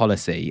delivery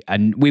policy?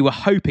 And we were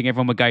hoping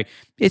everyone would go,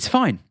 it's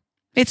fine.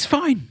 It's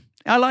fine.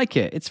 I like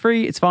it. It's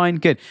free. It's fine.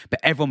 Good. But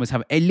everyone was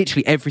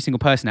literally every single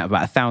person out of about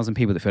 1,000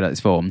 people that filled out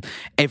this form,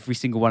 every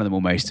single one of them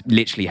almost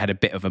literally had a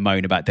bit of a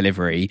moan about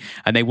delivery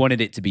and they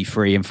wanted it to be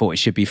free and thought it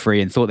should be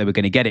free and thought they were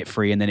going to get it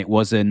free and then it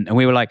wasn't. And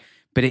we were like,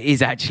 but it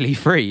is actually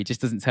free. It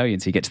just doesn't tell you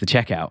until you get to the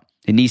checkout.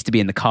 It needs to be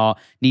in the cart,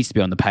 needs to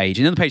be on the page.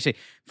 And on the page, say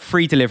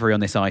free delivery on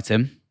this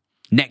item.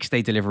 Next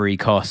day delivery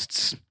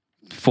costs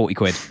 40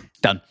 quid.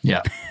 Done.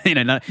 Yeah.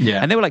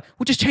 Yeah. And they were like,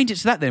 well, just change it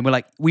to that then. We're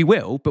like, we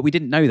will, but we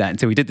didn't know that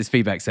until we did this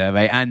feedback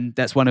survey. And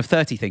that's one of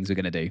 30 things we're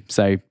going to do.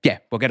 So yeah,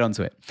 we'll get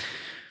onto it.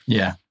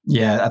 Yeah.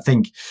 I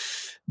think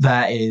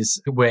that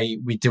is where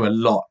we do a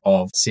lot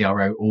of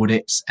CRO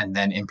audits and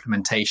then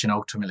implementation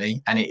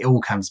ultimately. And it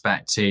all comes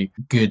back to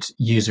good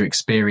user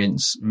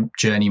experience,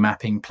 journey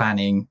mapping,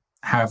 planning,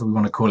 however we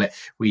want to call it.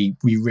 We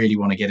really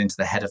want to get into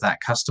the head of that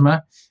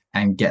customer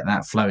and get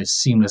that flow as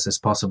seamless as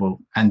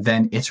possible and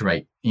then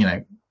iterate,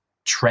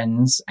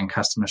 trends and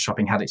customer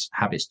shopping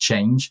habits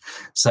change.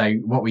 So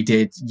what we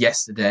did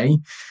yesterday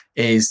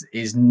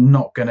is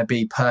not going to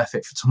be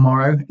perfect for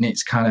tomorrow. And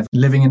it's kind of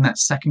living in that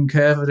second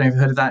curve. I don't know if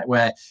you've heard of that,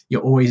 where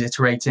you're always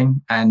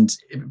iterating. And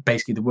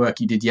basically the work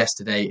you did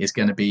yesterday is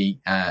going to be,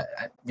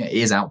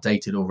 is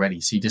outdated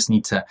already. So you just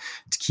need to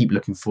keep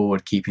looking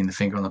forward, keeping the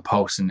finger on the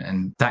pulse.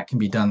 And that can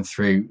be done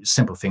through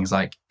simple things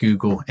like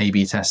Google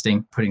A/B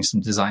testing, putting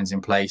some designs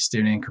in place,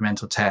 doing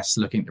incremental tests,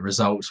 looking at the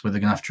results with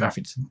enough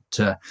traffic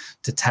to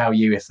tell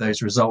you if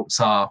those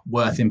results are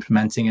worth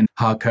implementing and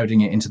hard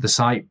coding it into the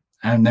site.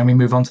 And then we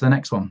move on to the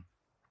next one.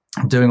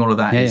 Doing all of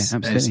that is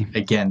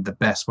again, the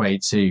best way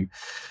to,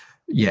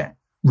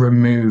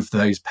 remove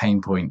those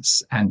pain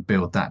points and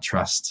build that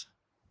trust.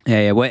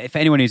 Yeah. Well, if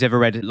anyone who's ever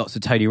read lots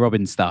of Tony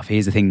Robbins stuff,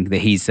 here's the thing that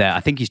he's, I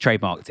think he's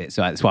trademarked it.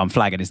 So that's why I'm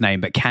flagging his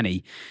name, but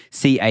CANI,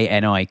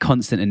 C-A-N-I,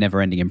 constant and never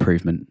ending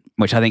improvement,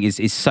 which I think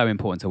is so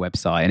important to a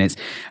website. And it's,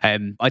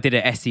 I did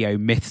an SEO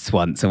myths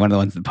once, and one of the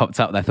ones that popped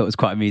up that I thought was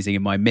quite amusing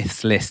in my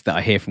myths list that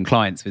I hear from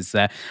clients was,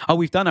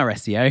 we've done our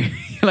SEO.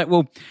 You're like,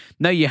 well,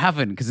 no, you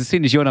haven't, because as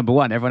soon as you're number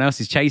one, everyone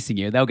else is chasing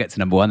you. They'll get to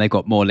number one. They've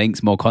got more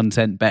links, more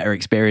content, better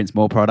experience,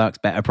 more products,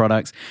 better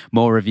products,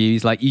 more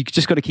reviews. Like, you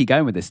just got to keep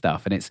going with this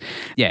stuff. And it's,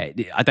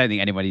 I don't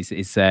think anybody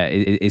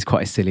is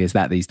quite as silly as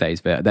that these days.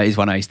 But that is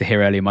one I used to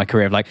hear early in my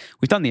career of like,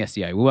 we've done the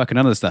SEO, we're working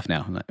on other stuff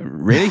now. I'm like,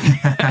 really?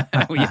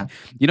 Well,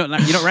 you're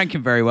not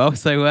ranking very well,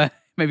 so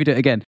maybe do it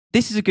again.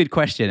 This is a good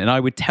question, and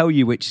I would tell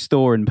you which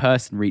store and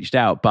person reached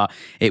out, but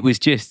it was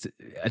just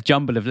a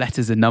jumble of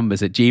letters and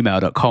numbers at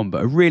gmail.com,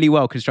 but a really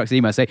well constructed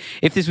email. So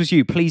if this was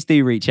you, please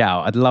do reach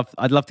out.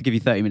 I'd love to give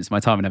you 30 minutes of my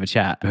time and have a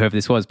chat, whoever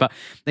this was. But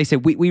they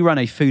said, we run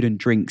a food and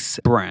drinks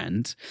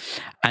brand,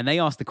 and they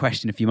asked the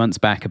question a few months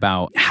back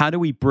about how do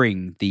we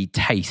bring the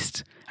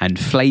taste and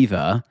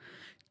flavor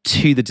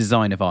to the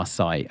design of our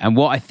site. And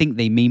what I think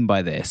they mean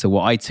by this, or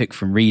what I took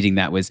from reading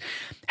that, was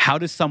how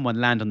does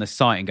someone land on the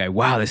site and go,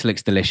 wow, this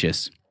looks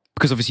delicious?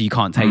 Because obviously you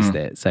can't taste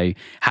it. So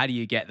how do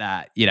you get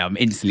that? I'm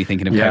instantly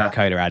thinking of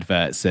Coca-Cola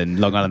adverts and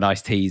Long Island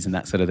iced teas and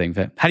that sort of thing.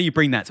 But how do you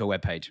bring that to a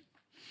web page?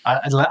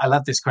 I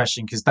love this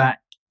question, because that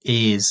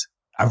is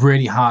a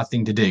really hard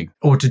thing to do,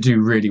 or to do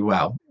really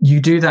well. You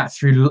do that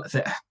through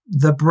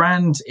the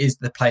brand is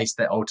the place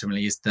that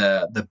ultimately is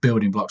the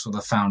building blocks or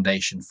the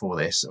foundation for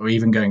this, or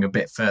even going a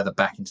bit further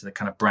back into the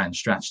kind of brand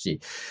strategy.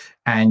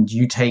 And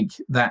you take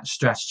that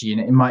strategy,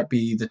 and it might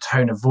be the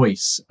tone of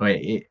voice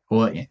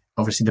or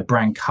obviously the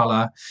brand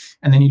color,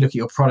 and then you look at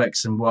your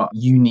products and what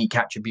unique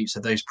attributes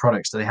of those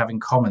products do they have in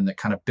common that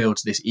kind of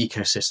builds this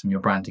ecosystem, your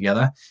brand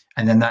together.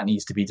 And then that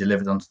needs to be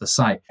delivered onto the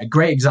site. A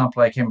great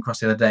example I came across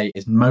the other day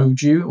is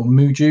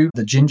Muju,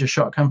 the ginger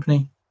shot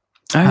company.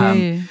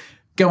 Yeah.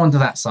 Go onto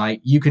that site,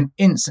 you can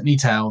instantly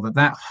tell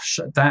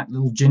that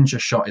little ginger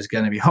shot is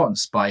going to be hot and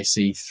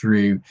spicy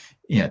through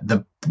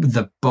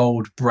the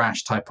bold,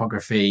 brash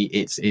typography.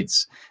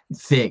 It's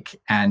thick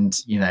and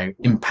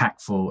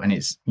impactful,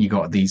 and you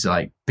got these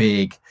like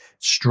big,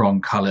 strong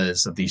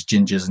colors of these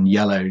gingers and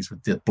yellows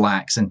with the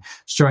blacks, and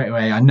straight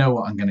away I know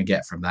what I'm going to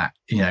get from that.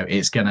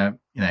 It's going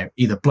to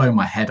either blow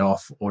my head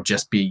off or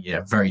just be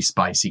very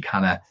spicy,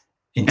 kind of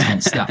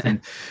intense stuff.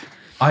 And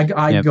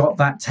I got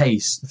that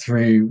taste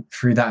through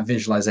that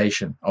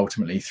visualization,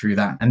 ultimately through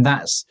that. And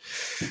that's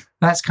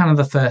kind of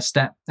the first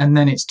step. And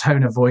then it's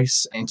tone of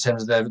voice in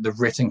terms of the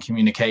written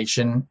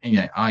communication.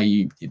 Are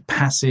you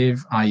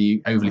passive? Are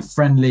you overly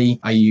friendly?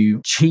 Are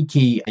you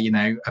cheeky?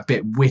 A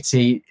bit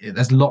witty?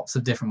 There's lots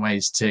of different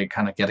ways to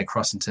kind of get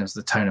across in terms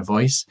of the tone of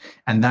voice.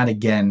 And that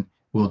again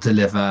will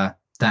deliver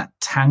that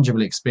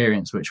tangible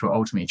experience, which we're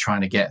ultimately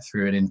trying to get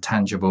through an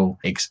intangible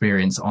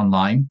experience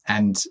online.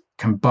 And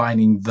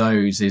combining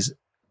those is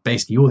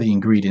basically all the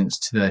ingredients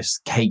to this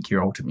cake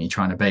you're ultimately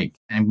trying to bake.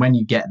 And when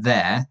you get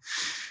there,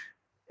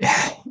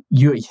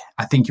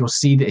 I think you'll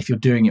see that if you're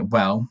doing it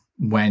well,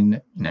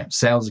 when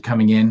sales are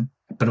coming in,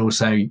 but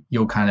also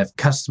your kind of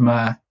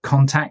customer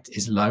contact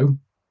is low.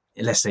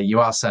 Let's say you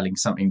are selling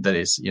something that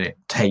is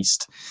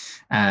taste,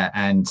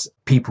 and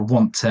people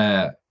want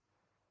to.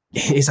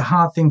 It's a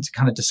hard thing to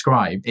kind of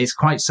describe. It's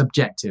quite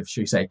subjective,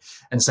 should we say.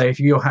 And so if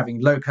you're having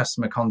low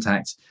customer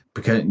contact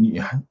because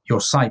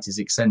your site is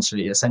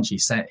essentially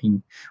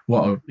saying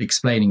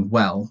explaining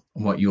well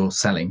what you're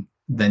selling,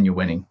 then you're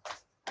winning.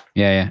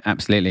 Yeah,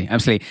 absolutely.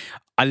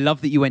 I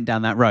love that you went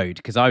down that road,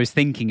 because I was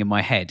thinking in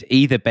my head,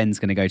 either Ben's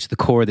going to go to the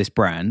core of this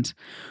brand,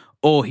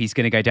 or he's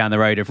going to go down the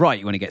road of, right,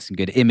 you want to get some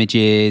good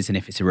images, and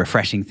if it's a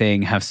refreshing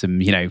thing, have some,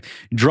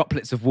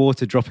 droplets of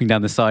water dropping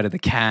down the side of the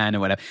can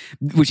or whatever,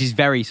 which is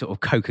very sort of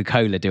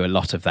Coca-Cola do a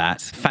lot I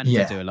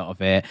Fanta do a lot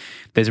of it.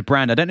 There's a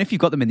brand, I don't know if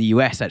you've got them in the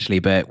US actually,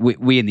 but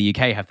we in the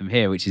UK have them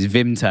here, which is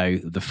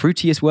Vimto, the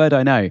fruitiest word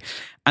I know.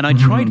 And I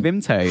tried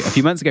Vimto a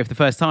few months ago for the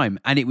first time,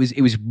 and it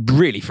was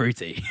really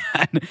fruity.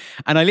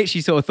 and I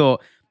literally sort of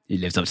thought, it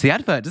lives up to the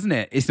advert, doesn't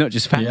it? It's not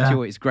just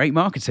factual, it's great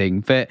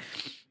marketing. But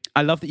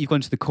I love that you've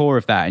gone to the core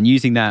of that and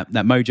using that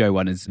Muju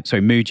one as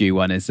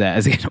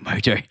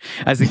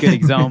a good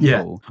example.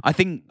 Yeah. I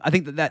think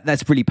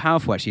that's really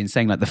powerful actually, in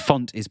saying like the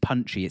font is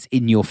punchy, it's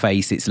in your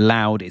face, it's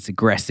loud, it's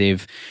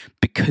aggressive,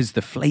 because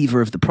the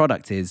flavor of the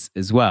product is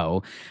as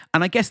well.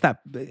 And I guess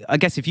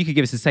if you could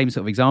give us the same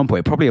sort of example,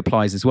 it probably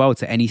applies as well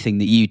to anything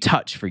that you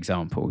touch, for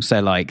example.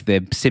 So like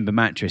the Simba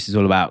mattress is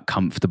all about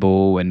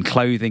comfortable, and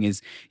clothing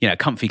is,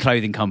 comfy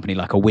clothing company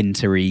like a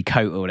wintry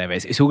coat or whatever.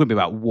 It's all going to be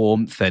about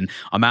warmth, and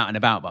I'm out and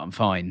about, but I'm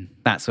fine.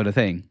 That sort of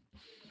thing.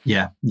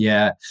 Yeah.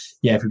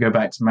 If we go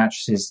back to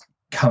mattresses,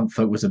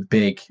 comfort was a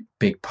big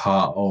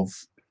part of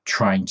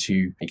trying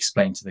to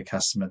explain to the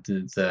customer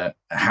the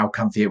how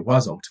comfy it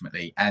was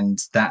ultimately,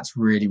 and that's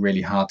really,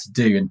 really hard to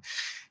do. And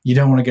you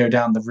don't want to go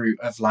down the route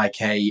of like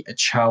a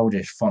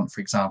childish font,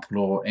 for example,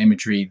 or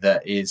imagery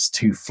that is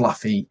too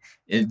fluffy.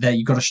 There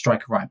you've got to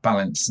strike a right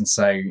balance. And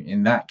so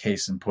in that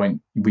case and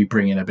point, we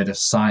bring in a bit of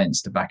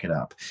science to back it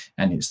up,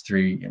 and it's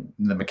through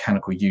the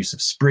mechanical use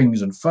of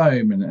springs and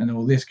foam and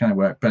all this kind of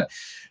work. But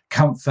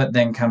comfort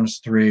then comes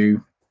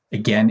through,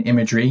 again,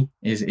 imagery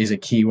is a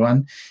key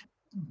one.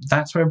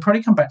 That's where we'll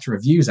probably come back to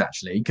reviews,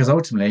 actually, because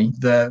ultimately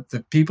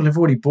the people who've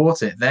already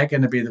bought it, they're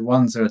going to be the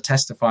ones who are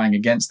testifying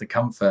against the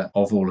comfort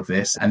of all of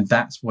this. And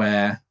that's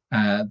where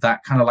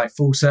that kind of like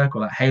full circle,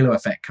 that halo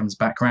effect comes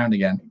back around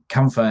again.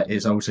 Comfort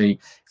is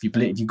ultimately,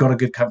 if you've got a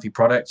good comfy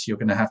product, you're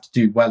going to have to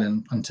do well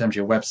in terms of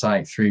your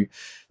website through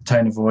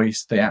tone of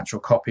voice, the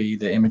actual copy,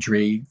 the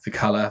imagery, the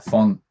color,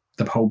 font,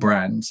 the whole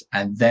brand.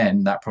 And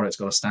then that product's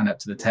got to stand up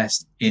to the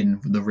test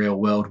in the real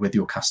world with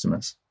your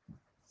customers.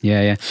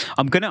 Yeah.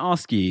 I'm going to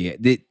ask you,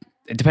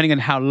 depending on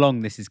how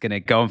long this is going to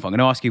go on for, I'm going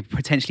to ask you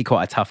potentially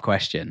quite a tough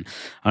question.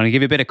 I'm going to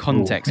give you a bit of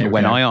context for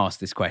when I asked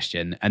this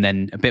question, and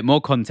then a bit more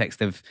context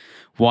of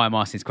why I'm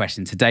asking this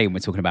question today when we're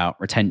talking about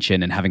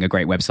retention and having a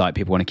great website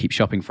people want to keep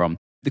shopping from.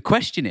 The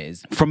question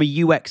is, from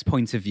a UX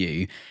point of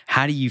view,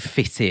 how do you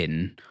fit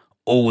in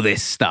all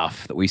this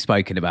stuff that we've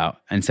spoken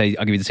about? And so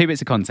I'll give you the two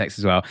bits of context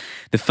as well.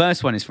 The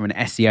first one is from an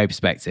SEO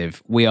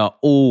perspective. We are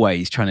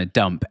always trying to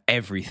dump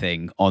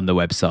everything on the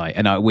website.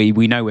 And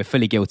we know we're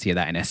fully guilty of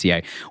that in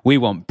SEO. We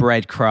want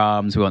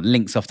breadcrumbs, we want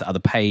links off to other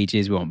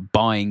pages, we want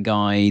buying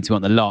guides, we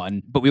want the lot.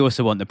 But we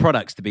also want the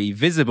products to be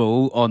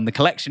visible on the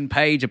collection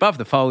page above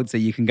the fold, so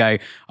you can go,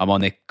 I'm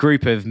on a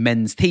group of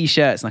men's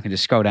t-shirts, and I can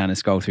just scroll down and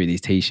scroll through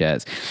these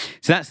t-shirts.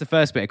 So that's the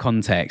first bit of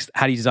context.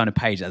 How do you design a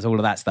page that has all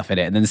of that stuff in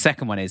it? And then the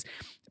second one is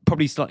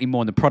probably slightly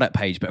more on the product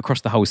page, but across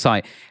the whole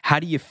site.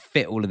 How do you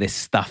fit all of this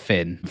stuff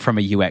in from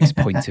a UX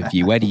point of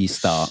view? Where do you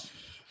start?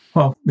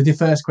 Well, with your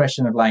first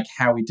question of like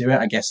how we do it,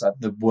 I guess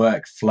the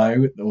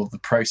workflow or the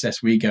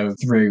process we go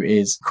through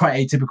is quite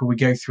atypical. We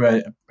go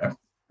through a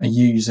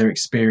user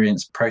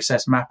experience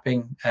process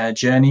mapping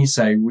journey.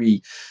 So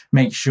we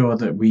make sure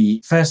that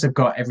we first have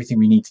got everything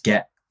we need to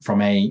get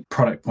from a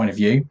product point of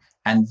view.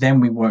 And then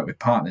we work with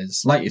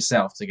partners like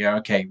yourself to go,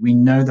 okay, we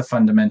know the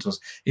fundamentals.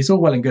 It's all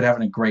well and good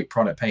having a great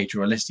product page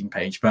or a listing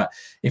page, but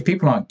if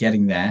people aren't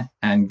getting there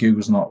and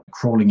Google's not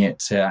crawling it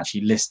to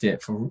actually list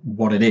it for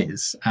what it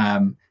is,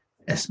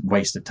 it's a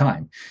waste of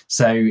time.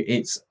 So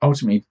it's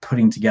ultimately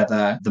putting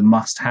together the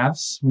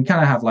must-haves. We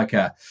kind of have like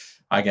a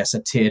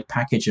tiered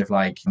package of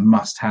like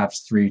must-haves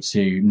through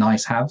to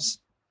nice-haves,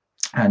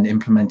 and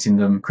implementing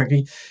them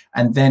quickly.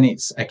 And then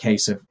it's a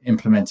case of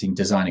implementing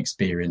design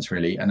experience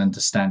really and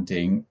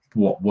understanding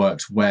what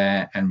works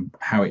where and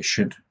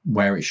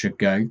where it should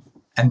go.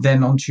 And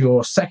then onto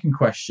your second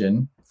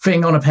question,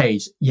 fitting on a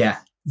page. Yeah,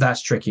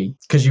 that's tricky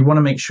because you want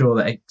to make sure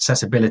that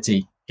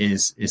accessibility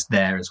is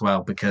there as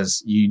well,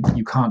 because you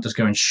can't just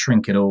go and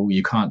shrink it all.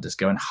 You can't just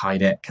go and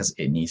hide it because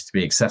it needs to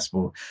be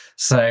accessible.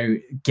 So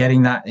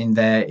getting that in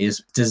there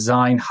is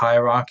design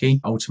hierarchy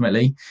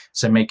ultimately.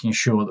 So making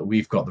sure that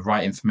we've got the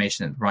right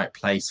information at the right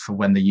place for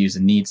when the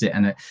user needs it,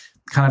 and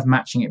kind of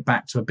matching it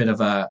back to a bit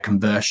of a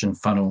conversion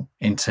funnel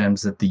in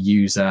terms of the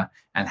user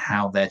and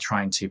how they're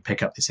trying to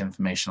pick up this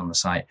information on the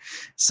site.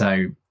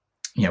 So,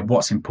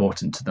 what's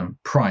important to them?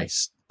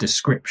 Price,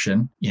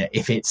 description.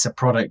 If it's a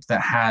product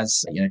that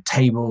has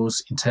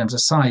tables in terms of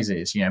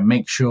sizes,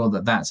 make sure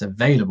that that's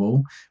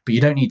available, but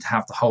you don't need to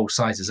have the whole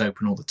sizes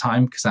open all the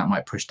time because that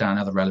might push down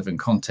other relevant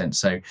content.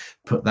 So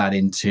put that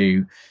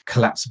into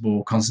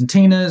collapsible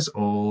concertinas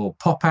or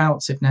pop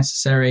outs if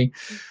necessary.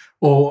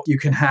 Or you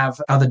can have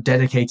other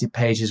dedicated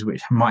pages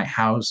which might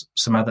house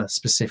some other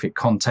specific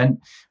content,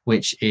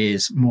 which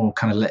is more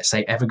kind of, let's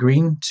say,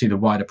 evergreen to the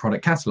wider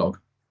product catalog.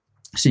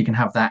 So you can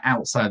have that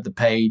outside the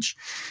page.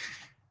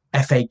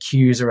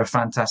 FAQs are a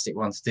fantastic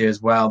one to do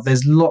as well.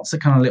 There's lots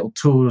of kind of little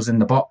tools in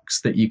the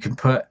box that you can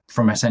put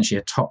from essentially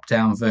a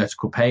top-down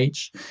vertical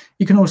page.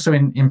 You can also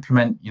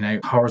implement,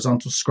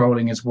 horizontal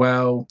scrolling as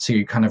well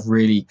to kind of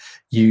really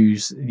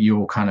use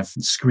your kind of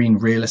screen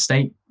real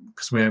estate,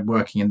 because we're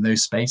working in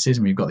those spaces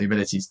and we've got the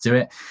ability to do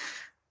it.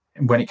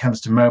 When it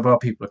comes to mobile,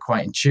 people are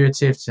quite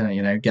intuitive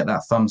to, get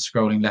that thumb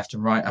scrolling left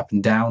and right, up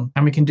and down.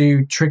 And we can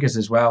do triggers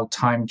as well,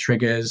 time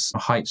triggers,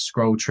 height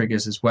scroll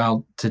triggers as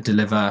well to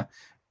deliver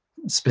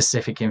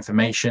specific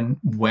information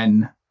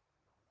when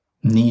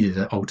needed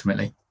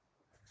ultimately.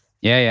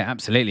 Yeah,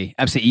 absolutely.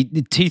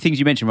 The two things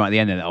you mentioned right at the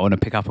end there that I want to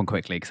pick up on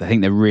quickly because I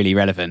think they're really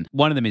relevant.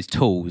 One of them is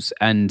tools.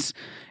 And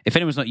if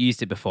anyone's not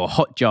used it before,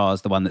 Hotjar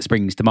is the one that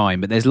springs to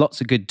mind, but there's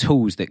lots of good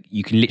tools that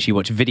you can literally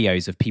watch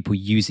videos of people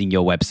using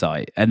your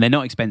website, and they're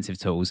not expensive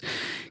tools.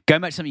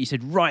 Going back to something you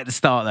said right at the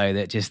start though,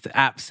 that just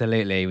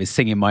absolutely was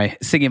singing my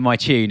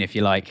tune, if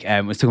you like,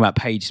 was talking about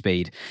page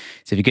speed.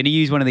 So if you're going to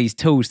use one of these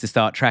tools to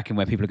start tracking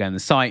where people are going on the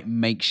site,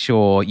 make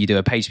sure you do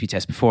a page speed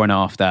test before and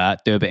after,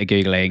 do a bit of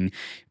Googling,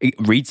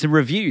 read some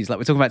reviews like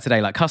we're talking about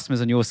today, like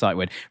customers on your site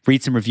would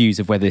read some reviews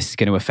of whether this is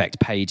going to affect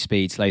page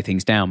speed, slow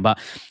things down, but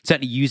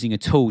certainly using a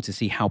tool to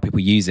see how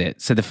people use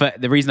it. So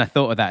the reason I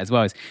thought of that as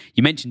well is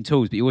you mentioned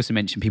tools, but you also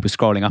mentioned people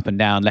scrolling up and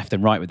down, left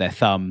and right with their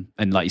thumb.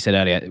 And like you said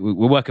earlier,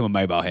 we're working on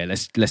mobile here.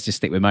 Let's just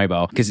stick with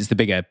mobile because it's the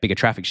bigger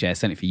traffic share,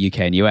 certainly for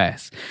UK and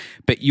US.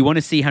 But you want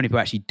to see how many people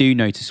actually do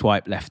know to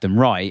swipe left and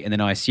right. And then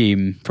I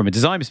assume from a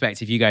design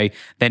perspective, you go,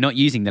 they're not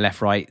using the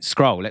left, right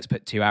scroll. Let's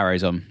put two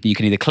arrows on. You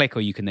can either click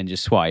or you can then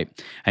just swipe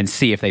and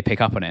see if they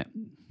pick up on it.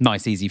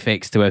 Nice, easy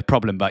fix to a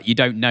problem, but you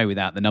don't know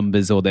without the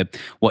numbers or the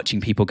watching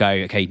people go,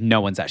 okay,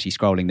 no one's actually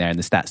scrolling there and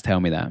the stats tell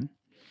me that.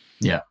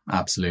 Yeah,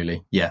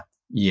 absolutely. Yeah.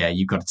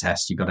 You've got to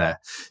test. You've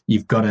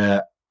got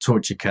to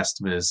talk to your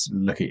customers,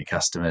 look at your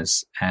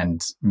customers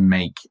and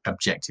make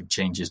objective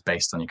changes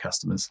based on your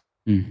customers.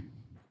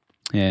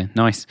 Yeah,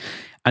 nice.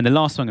 And the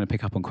last one I'm going to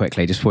pick up on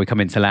quickly, just before we come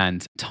into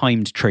land,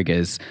 timed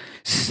triggers.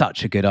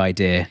 Such a good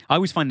idea. I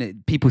always find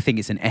that people think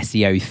it's an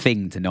SEO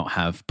thing to not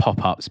have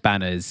pop-ups,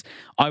 banners.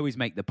 I always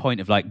make the point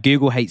of like,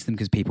 Google hates them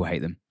because people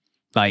hate them.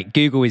 Like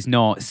Google is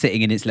not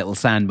sitting in its little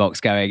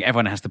sandbox going,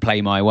 everyone has to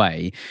play my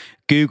way.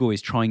 Google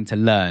is trying to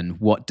learn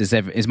what does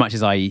as much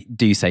as I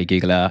do say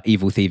Google are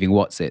evil thieving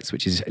Watsits,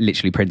 which is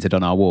literally printed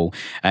on our wall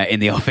in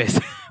the office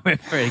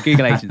for a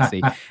Google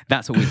agency.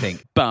 That's what we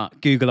think.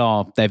 But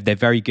Google they're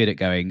very good at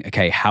going,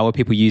 okay, how are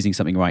people using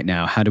something right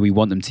now? How do we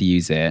want them to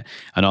use it?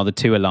 And are the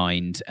two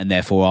aligned? And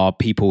therefore are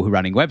people who are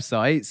running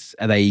websites,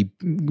 are they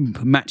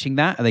matching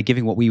that? Are they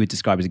giving what we would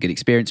describe as a good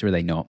experience or are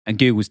they not? And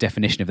Google's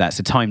definition of that,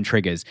 so time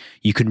triggers,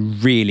 you can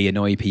really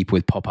annoy people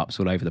with pop-ups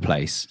all over the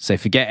place. So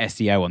forget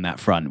SEO on that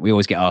front. We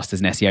always get asked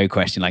as an SEO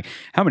question, like,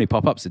 how many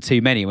pop-ups are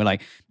too many? And we're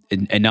like,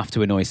 enough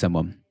to annoy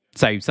someone.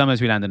 So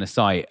sometimes we land on a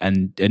site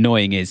and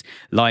annoying is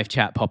live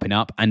chat popping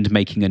up and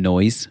making a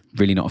noise.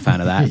 Really not a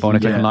fan of that. If I want to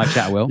click on live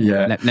chat, I will.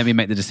 Let me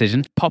make the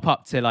decision. Pop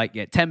up to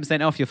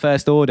 10% off your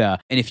first order.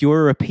 And if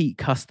you're a repeat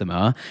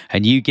customer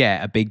and you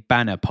get a big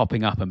banner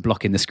popping up and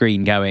blocking the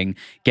screen going,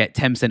 get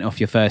 10% off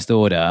your first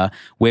order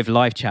with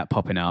live chat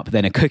popping up,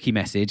 then a cookie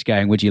message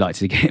going, would you like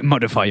to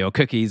modify your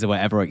cookies or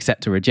whatever, or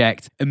accept or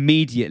reject?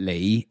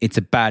 Immediately, it's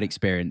a bad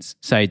experience.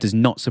 So it does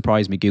not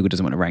surprise me Google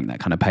doesn't want to rank that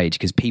kind of page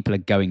because people are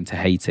going to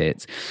hate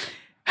it.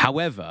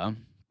 However,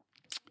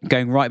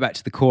 going right back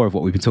to the core of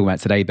what we've been talking about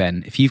today,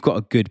 Ben, if you've got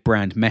a good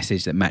brand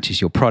message that matches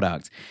your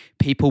product,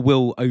 people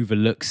will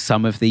overlook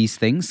some of these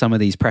things, some of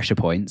these pressure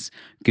points.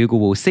 Google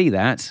will see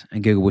that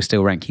and Google will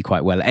still rank you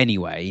quite well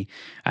anyway.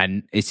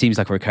 And it seems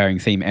like a recurring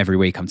theme every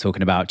week I'm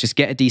talking about. Just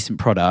get a decent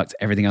product,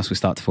 everything else will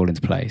start to fall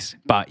into place.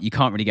 But you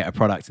can't really get a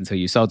product until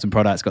you've sold some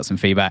products, got some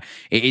feedback.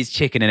 It is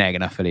chicken and egg,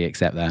 and I fully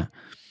accept that.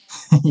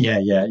 Yeah,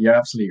 you're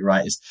absolutely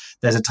right.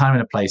 There's a time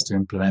and a place to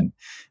implement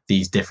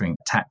these different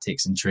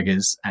tactics and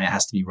triggers, and it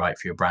has to be right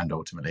for your brand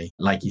ultimately.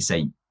 Like you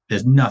say,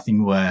 there's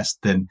nothing worse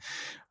than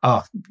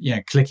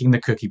clicking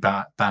the cookie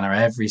banner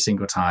every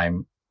single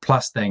time,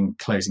 plus then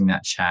closing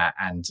that chat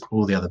and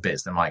all the other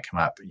bits that might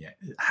come up.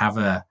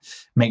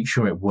 Make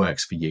sure it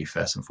works for you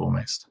first and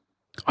foremost.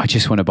 I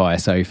just want to buy a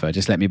sofa.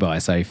 Just let me buy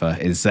a sofa.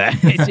 It's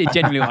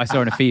genuinely what I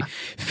saw on a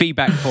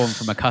feedback form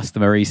from a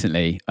customer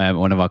recently.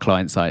 One of our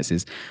client sites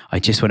is, I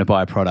just want to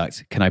buy a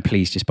product. Can I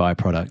please just buy a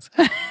product?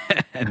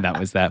 And that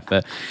was that.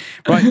 But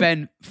right,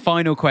 Ben,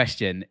 final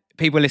question.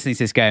 People listening to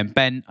this going,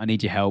 Ben, I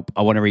need your help.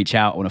 I want to reach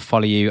out. I want to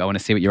follow you. I want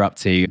to see what you're up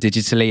to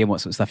digitally and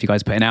what sort of stuff you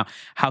guys are putting out.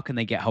 How can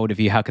they get hold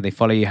of you? How can they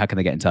follow you? How can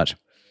they get in touch?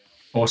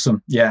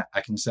 Awesome. Yeah, I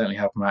can certainly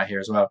help them out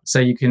here as well. So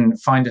you can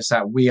find us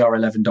at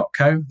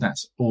weare11.co.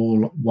 That's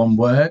all one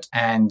word.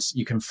 And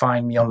you can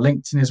find me on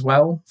LinkedIn as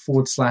well,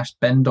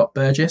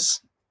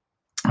 /Ben.Burgess.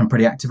 I'm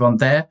pretty active on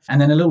there.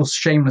 And then a little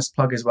shameless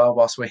plug as well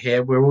whilst we're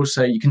here.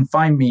 You can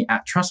find me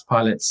at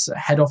Trustpilot's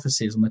head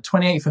offices on the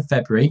 28th of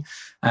February,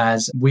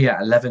 as we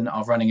at 11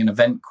 are running an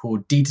event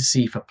called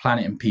D2C for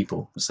Planet and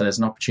People. So there's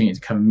an opportunity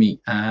to come and meet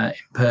in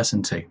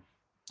person too.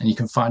 And you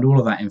can find all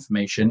of that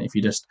information if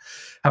you just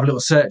have a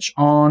little search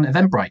on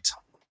Eventbrite.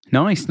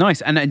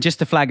 Nice. And just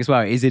to flag as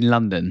well, it is in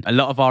London. A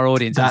lot of our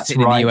audience is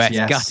sitting in the US,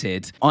 yes.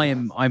 Gutted.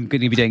 I'm going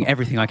to be doing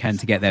everything I can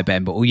to get there,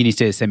 Ben, but all you need to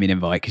do is send me an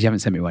invite because you haven't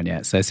sent me one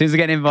yet. So as soon as I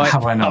get an invite,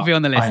 I'll be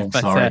on the list.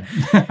 Sorry.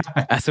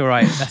 That's all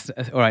right. That's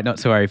all right, not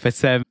to worry. But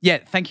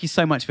thank you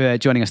so much for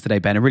joining us today,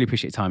 Ben. I really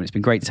appreciate your time. It's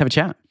been great to have a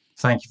chat.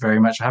 Thank you very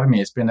much for having me.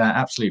 It's been an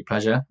absolute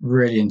pleasure.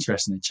 Really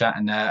interesting to chat,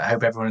 and I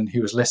hope everyone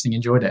who was listening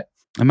enjoyed it.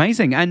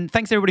 Amazing. And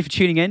thanks everybody for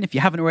tuning in. If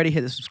you haven't already,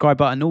 hit the subscribe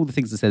button, all the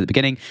things I said at the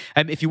beginning.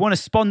 If you want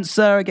to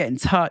sponsor, get in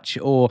touch,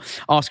 or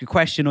ask a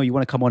question, or you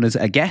want to come on as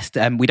a guest,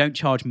 we don't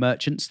charge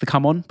merchants to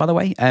come on, by the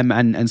way,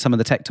 and some of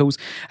the tech tools.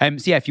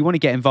 If you want to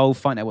get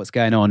involved, find out what's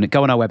going on,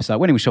 go on our website,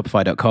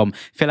 winningwithshopify.com,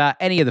 fill out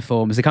any of the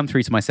forms. They come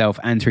through to myself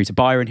and through to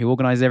Byron, who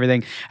organises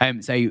everything.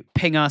 So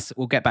ping us,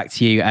 we'll get back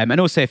to you.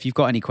 And also, if you've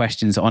got any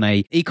questions on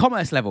a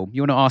e-commerce level,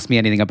 you want to ask me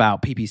anything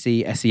about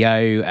PPC,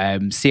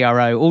 SEO,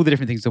 CRO, all the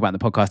different things to talk about in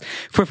the podcast,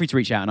 feel free to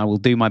reach out and I will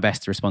do my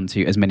best to respond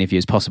to as many of you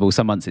as possible.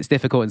 Some months it's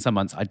difficult and some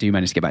months I do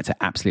manage to get back to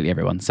absolutely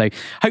everyone. So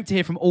hope to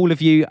hear from all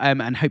of you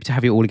and hope to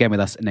have you all again with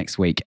us next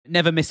week.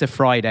 Never miss a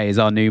Friday is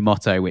our new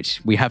motto,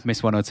 which we have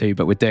missed one or two,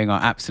 but we're doing our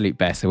absolute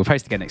best. So we'll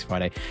post again next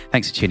Friday.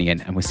 Thanks for tuning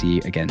in and we'll see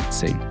you again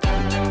soon.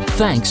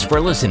 Thanks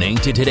for listening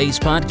to today's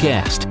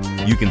podcast.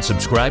 You can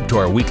subscribe to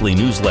our weekly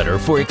newsletter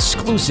for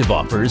exclusive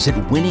offers at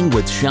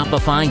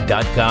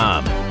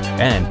winningwithshopify.com.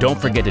 And don't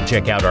forget to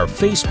check out our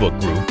Facebook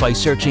group by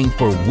searching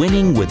for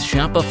Winning with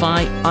Shopify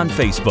on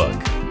Facebook.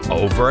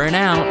 Over and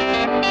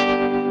out.